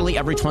literally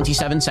every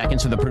 27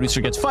 seconds so the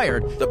producer gets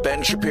fired. The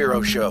Ben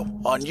Shapiro Show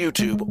on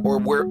YouTube or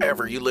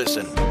wherever you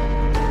listen.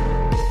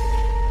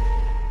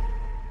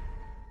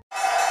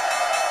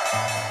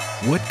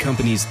 What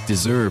companies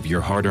deserve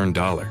your hard-earned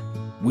dollar?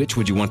 Which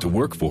would you want to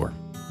work for?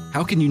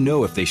 How can you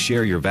know if they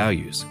share your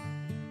values?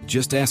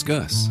 Just ask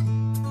us.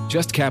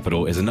 Just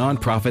Capital is a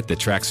nonprofit that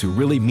tracks who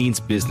really means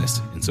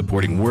business in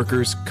supporting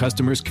workers,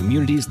 customers,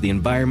 communities, the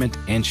environment,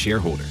 and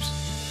shareholders.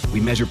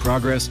 We measure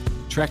progress,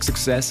 track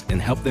success,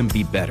 and help them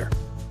be better.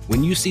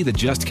 When you see the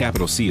Just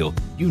Capital seal,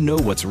 you know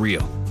what's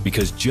real,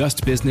 because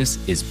just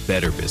business is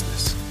better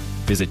business.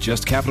 Visit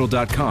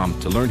justcapital.com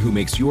to learn who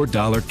makes your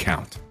dollar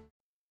count.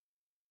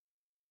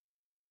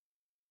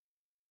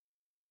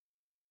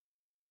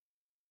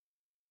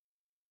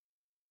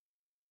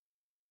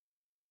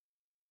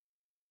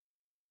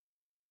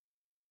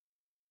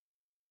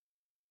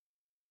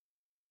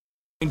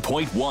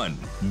 Point one,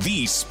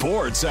 the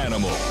sports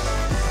animal.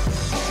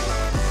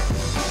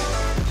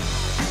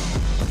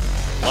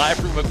 Live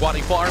from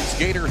McGuaney Farms,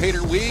 Gator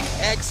Hater Week,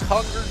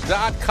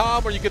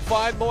 xhunger.com, where you can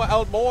find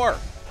more.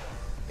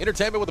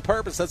 Entertainment with a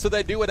purpose. That's what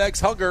they do at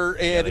X-Hunger,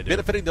 and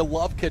benefiting the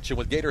Love Kitchen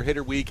with Gator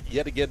Hater Week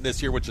yet again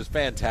this year, which is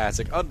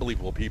fantastic.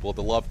 Unbelievable people at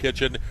the Love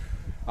Kitchen.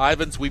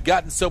 Ivans, we've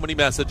gotten so many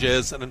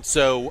messages, and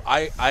so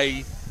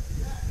I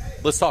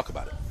let's talk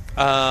about it.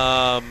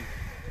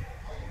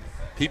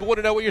 People want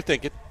to know what you're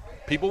thinking.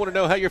 People want to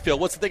know how you feel.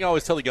 What's the thing I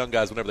always tell the young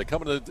guys whenever they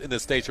come in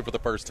this station for the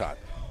first time?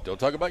 Don't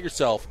talk about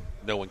yourself.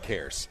 No one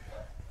cares.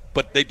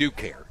 But they do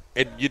care.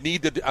 And you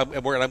need to, I'm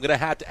going to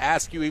have to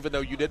ask you, even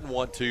though you didn't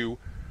want to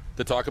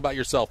talk about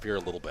yourself here a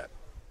little bit.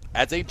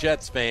 As a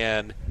Jets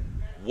fan,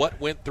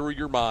 what went through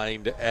your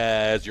mind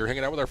as you're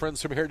hanging out with our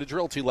friends from Heritage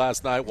Realty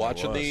last night,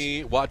 watching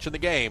the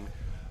game?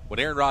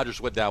 When Aaron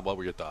Rodgers went down, what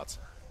were your thoughts?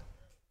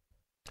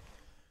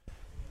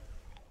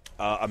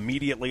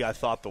 Immediately I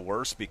thought the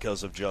worst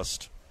because of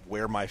just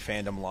where my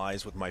fandom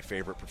lies with my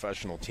favorite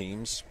professional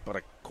teams. But,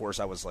 of course,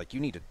 I was like, you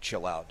need to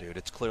chill out, dude.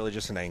 It's clearly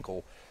just an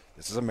ankle.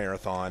 This is a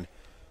marathon.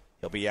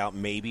 He'll be out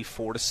maybe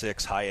 4 to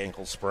 6, high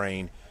ankle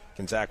sprain.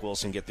 Can Zach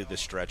Wilson get through this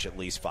stretch at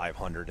least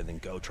 500 and then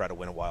go try to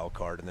win a wild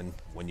card? And then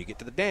when you get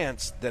to the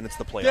dance, then it's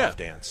the playoff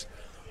dance.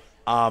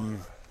 I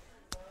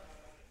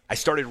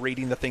started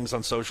reading the things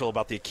on social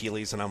about the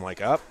Achilles, and I'm like,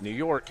 New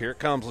York, here it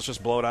comes. Let's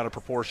just blow it out of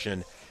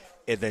proportion.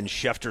 And then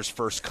Schefter's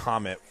first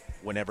comment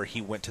whenever he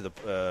went to the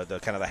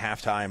kind of the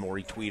halftime or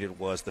he tweeted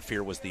was the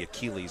fear was the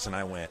Achilles. And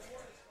I went,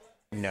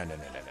 no.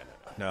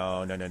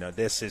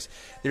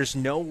 There's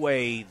no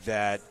way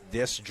that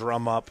this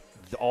drum up,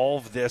 all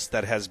of this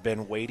that has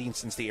been waiting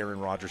since the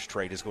Aaron Rodgers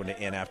trade is going to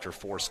end after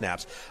 4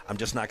 snaps. I'm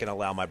just not going to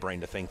allow my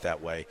brain to think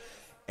that way.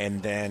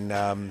 And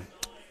then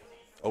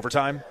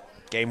overtime,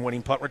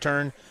 game-winning punt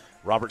return,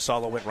 Robert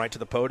Saleh went right to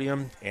the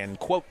podium and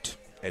quote,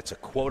 it's a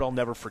quote I'll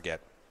never forget.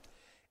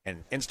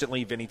 And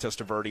instantly Vinny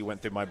Testaverde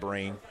went through my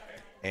brain,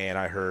 and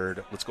I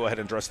heard, let's go ahead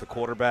and dress the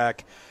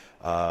quarterback.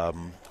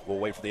 We'll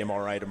wait for the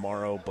MRI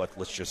tomorrow, but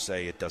let's just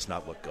say it does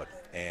not look good.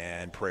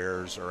 And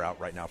prayers are out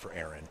right now for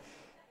Aaron.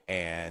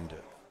 And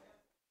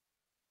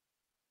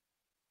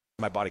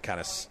my body kind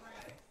of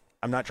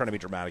 – I'm not trying to be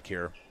dramatic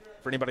here.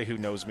 For anybody who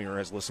knows me or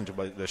has listened to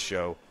this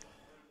show,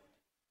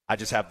 I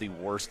just have the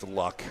worst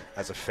luck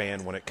as a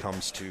fan when it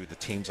comes to the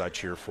teams I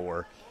cheer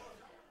for.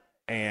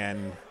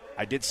 And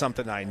I did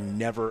something I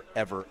never,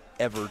 ever,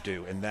 ever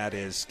do, and that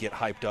is get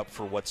hyped up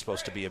for what's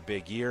supposed to be a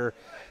big year.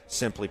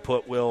 Simply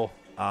put, Will,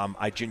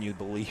 I genuinely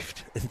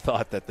believed and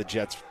thought that the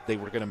Jets, they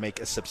were going to make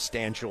a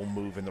substantial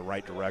move in the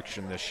right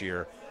direction this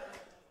year.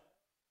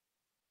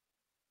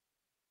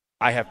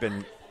 I have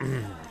been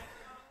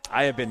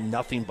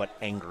nothing but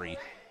angry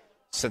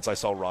since I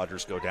saw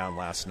Rodgers go down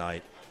last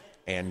night.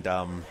 And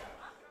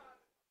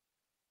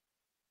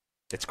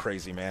it's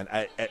crazy, man.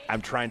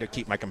 I'm trying to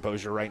keep my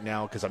composure right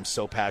now because I'm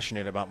so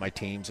passionate about my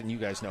teams, and you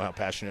guys know how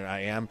passionate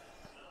I am.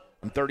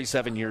 I'm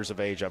 37 years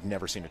of age. I've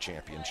never seen a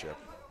championship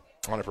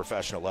on a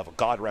professional level.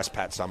 God rest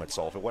Pat Summitt.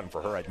 If it wasn't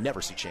for her, I'd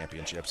never see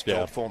championships.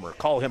 Bill Fulmer,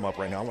 call him up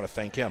right now. I want to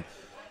thank him.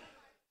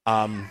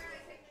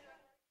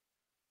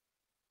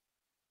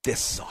 This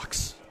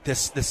sucks.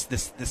 This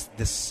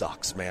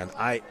sucks, man.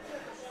 I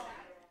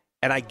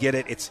get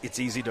it. It's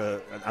easy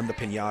to. I'm the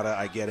piñata.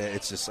 I get it.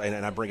 It's just,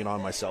 and I bring it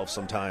on myself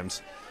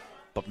sometimes.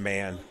 But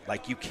man,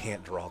 like, you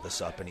can't draw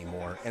this up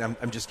anymore. And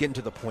I'm just getting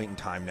to the point in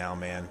time now,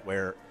 man,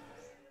 where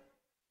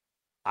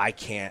I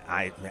can't.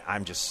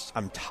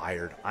 I'm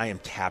tired. I am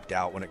tapped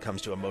out when it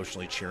comes to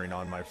emotionally cheering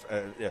on my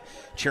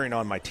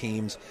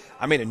teams.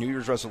 I made a New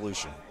Year's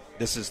resolution.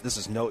 This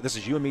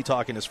is you and me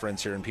talking as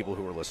friends here and people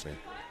who are listening.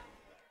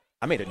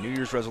 I made a New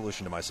Year's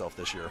resolution to myself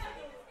this year.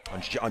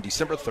 On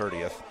December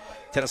 30th,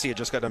 Tennessee had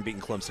just got done beating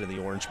Clemson in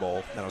the Orange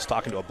Bowl, and I was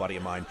talking to a buddy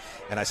of mine,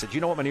 and I said,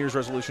 you know what my New Year's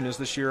resolution is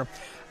this year?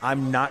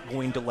 I'm not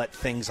going to let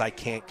things I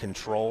can't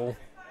control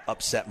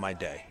upset my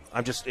day.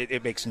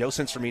 It makes no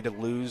sense for me to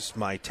lose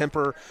my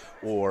temper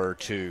or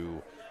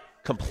to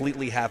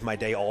completely have my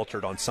day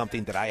altered on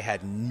something that I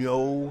had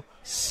no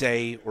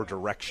say or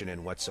direction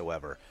in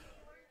whatsoever.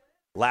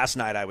 Last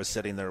night I was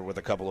sitting there with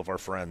a couple of our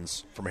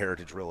friends from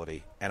Heritage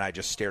Realty, and I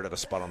just stared at a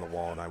spot on the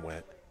wall, and I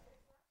went,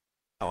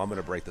 I'm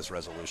going to break this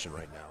resolution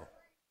right now.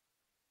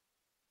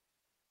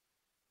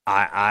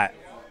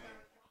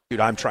 Dude,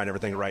 I'm trying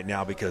everything right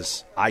now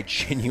because I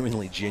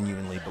genuinely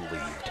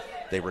believed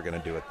they were going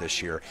to do it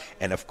this year.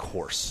 And of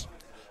course,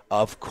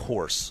 a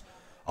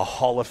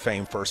Hall of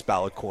Fame first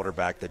ballot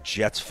quarterback, the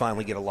Jets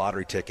finally get a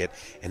lottery ticket,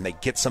 and they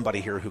get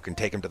somebody here who can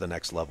take him to the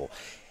next level.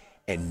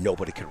 And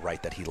nobody could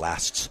write that he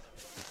lasts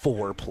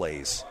 4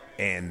 plays.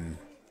 And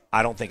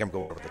I don't think I'm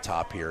going over the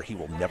top here. He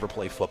will never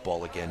play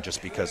football again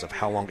just because of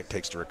how long it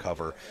takes to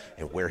recover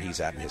and where he's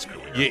at in his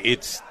career. Yeah,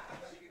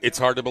 it's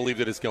hard to believe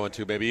that it's going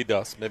to. Maybe he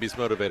does. Maybe he's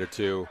motivated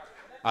to.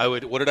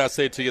 What did I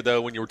say to you,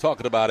 though, when you were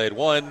talking about it?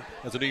 1,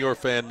 as a New York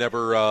fan,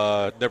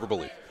 never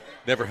believe.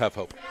 Never have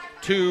hope.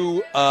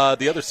 2,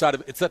 the other side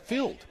of it, it's that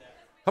field.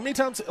 How many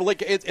times,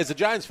 like, as a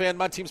Giants fan,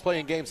 my team's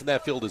playing games in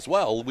that field as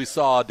well. We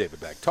saw David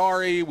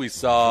Bakhtiari. We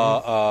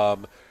saw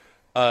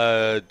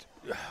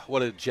what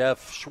did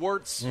Jeff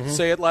Schwartz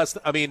say it last?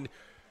 I mean,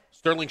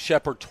 Sterling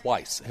Shepard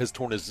twice has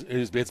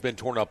been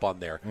torn up on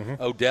there.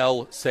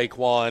 Odell,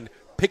 Saquon,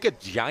 pick a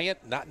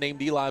giant not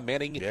named Eli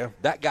Manning. Yeah.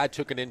 That guy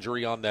took an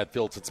injury on that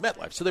field since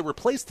MetLife. So they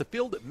replaced the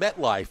field at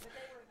MetLife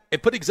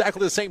and put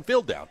exactly the same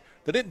field down.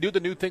 They didn't do the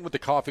new thing with the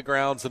coffee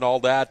grounds and all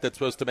that that's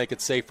supposed to make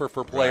it safer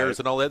for players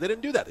and all that. They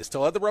didn't do that. They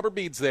still had the rubber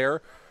beads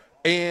there.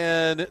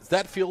 And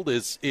that field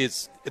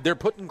is they're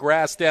putting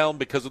grass down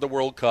because of the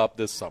World Cup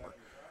this summer.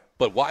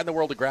 But why in the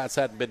world the grass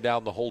hadn't been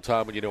down the whole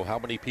time when you know how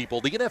many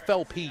people? The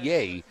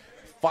NFLPA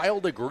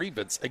filed a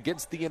grievance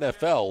against the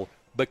NFL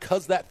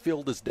because that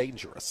field is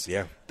dangerous.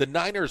 Yeah. The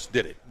Niners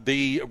did it.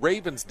 The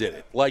Ravens did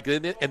it.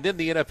 And then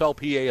the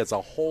NFLPA as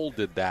a whole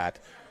did that.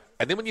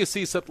 And then when you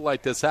see something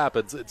like this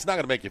happens, it's not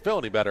going to make you feel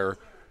any better.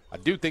 I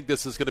do think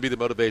this is going to be the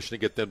motivation to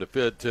get them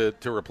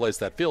to replace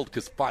that field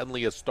because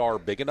finally a star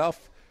big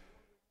enough,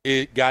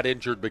 it got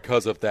injured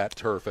because of that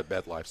turf at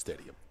MetLife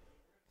Stadium.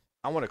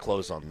 I want to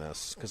close on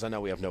this because I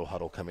know we have no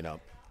huddle coming up.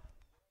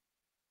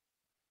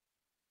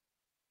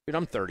 Dude,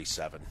 I'm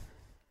 37.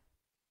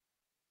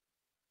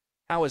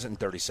 How is it in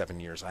 37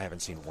 years I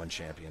haven't seen one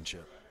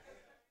championship?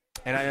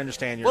 And I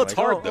understand you're it's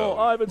hard, though.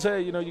 I would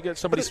say, you get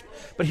somebody's.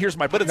 But here's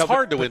my point. But it's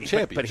hard to win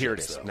championships. But here it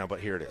is. Though. No, but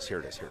here it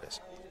is.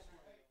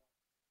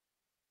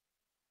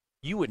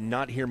 You would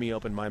not hear me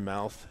open my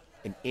mouth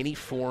in any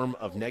form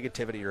of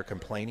negativity or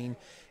complaining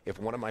if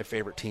one of my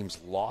favorite teams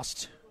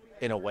lost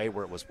in a way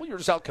where it was, well, you're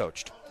just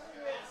outcoached.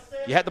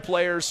 You had the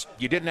players.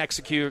 You didn't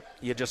execute.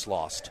 You just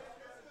lost.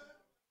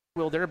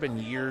 Well, there have been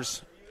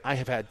years I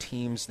have had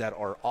teams that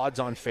are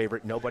odds-on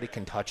favorite. Nobody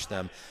can touch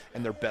them,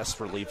 and their best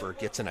reliever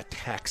gets in a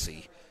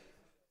taxi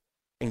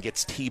and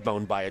gets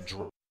T-boned by a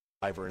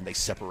driver, and they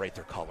separate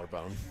their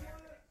collarbone.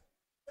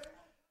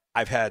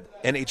 I've had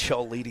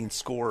NHL leading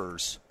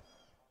scorers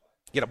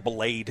get a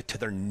blade to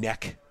their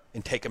neck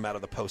and take them out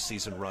of the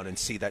postseason run and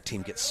see that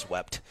team get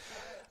swept.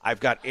 I've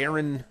got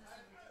Aaron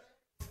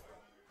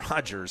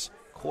Rodgers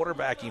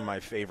quarterbacking my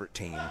favorite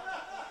team,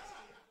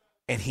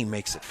 and he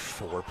makes it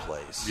 4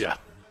 plays. Yeah.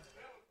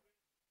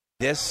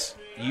 This,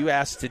 you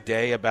asked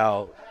today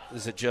about,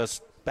 is it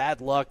just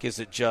bad luck? Is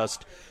it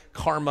just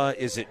karma?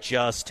 Is it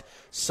just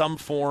some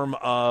form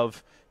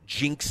of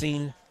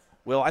jinxing?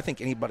 Well, I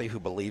think anybody who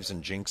believes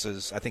in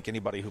jinxes, I think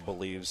anybody who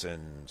believes in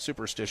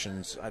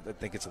superstitions, I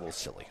think it's a little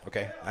silly,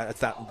 okay?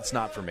 It's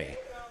not for me.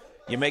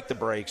 You make the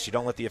breaks. You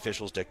don't let the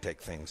officials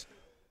dictate things.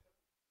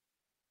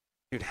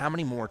 Dude, how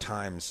many more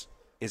times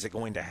is it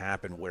going to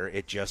happen where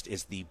it just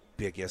is the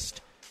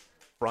biggest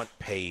front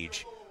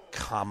page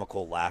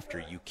comical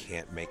laughter? You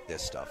can't make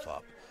this stuff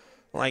up.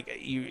 Like,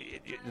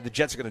 the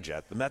Jets are going to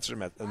jet. The Mets are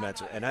the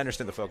Mets. And I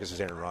understand the focus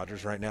is Aaron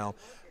Rodgers right now.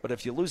 But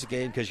if you lose a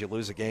game because you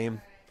lose a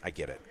game, I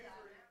get it.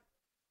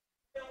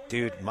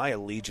 Dude, my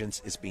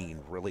allegiance is being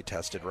really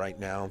tested right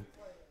now.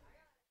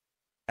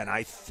 And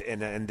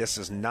and this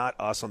is not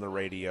us on the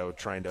radio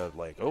trying to,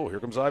 like, oh, here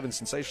comes Ivan,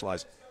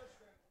 sensationalize.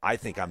 I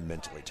think I'm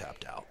mentally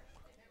tapped out.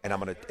 And I'm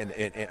going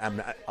to,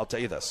 and I'll tell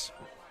you this.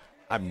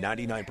 I'm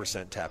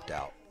 99% tapped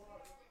out.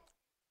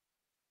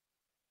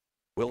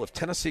 Well, if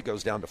Tennessee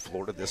goes down to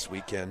Florida this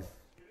weekend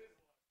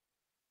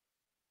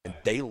and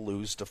they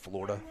lose to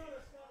Florida,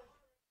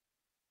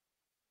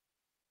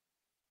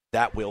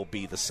 that will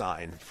be the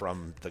sign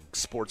from the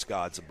sports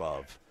gods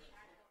above.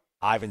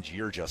 Ivan,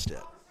 you're just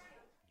it.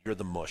 You're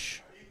the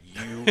mush.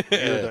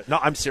 No,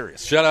 I'm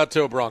serious. Shout out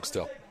to a Bronx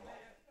still.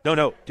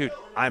 No, dude.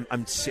 I'm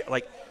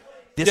like,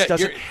 this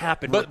doesn't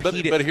happen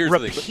repeatedly. But here's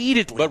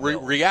repeatedly. The thing.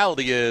 But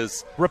reality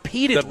is,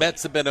 repeatedly, the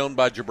Mets have been owned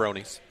by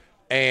jabronis,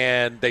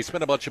 and they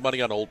spend a bunch of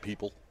money on old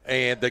people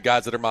and the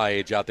guys that are my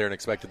age out there and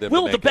expected them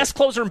to make the best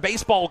closer in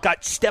baseball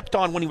got stepped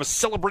on when he was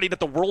celebrating at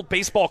the World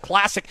Baseball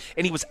Classic,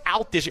 and he was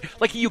out this year.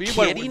 Like, are you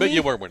kidding me? But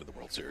you weren't winning the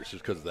World Series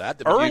just because of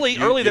that. Early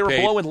they were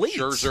blowing leads.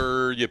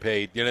 Scherzer, you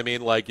paid, you know what I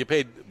mean? Like, you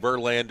paid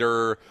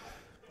Verlander.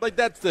 Like,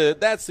 that's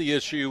the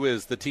issue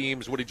is the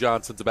teams. Woody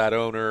Johnson's a bad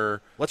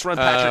owner. Let's run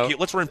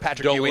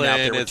Patrick Ewing out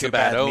there with two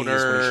bad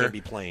owner. When he should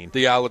be playing.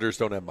 The Islanders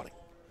don't have money.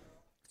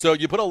 So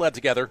you put all that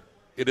together,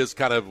 it is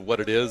kind of what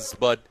it is,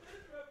 but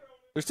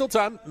there's still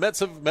time.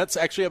 Mets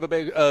actually have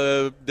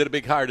did a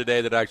big hire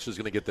today that actually is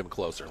going to get them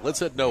closer. Let's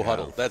hit No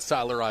Huddle. That's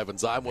Tyler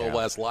Ivins. I'm Will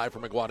West, live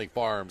from Agwani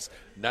Farms,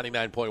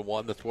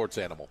 99.1, the Sports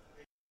Animal.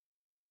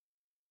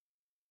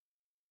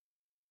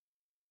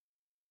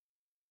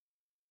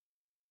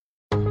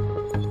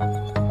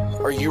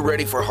 Are you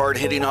ready for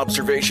hard-hitting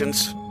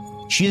observations?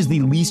 She is the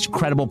least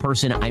credible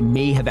person I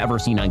may have ever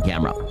seen on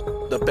camera.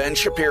 The Ben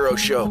Shapiro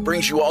Show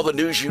brings you all the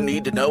news you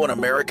need to know in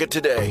America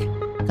today.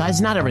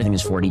 Guys, not everything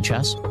is 4D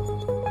chess.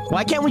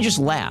 Why can't we just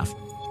laugh?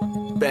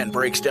 Ben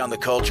breaks down the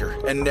culture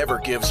and never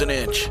gives an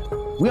inch.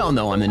 We all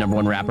know I'm the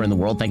 #1 rapper in the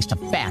world thanks to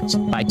Facts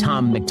by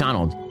Tom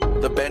McDonald.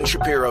 The Ben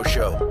Shapiro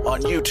Show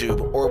on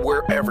YouTube or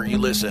wherever you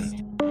listen.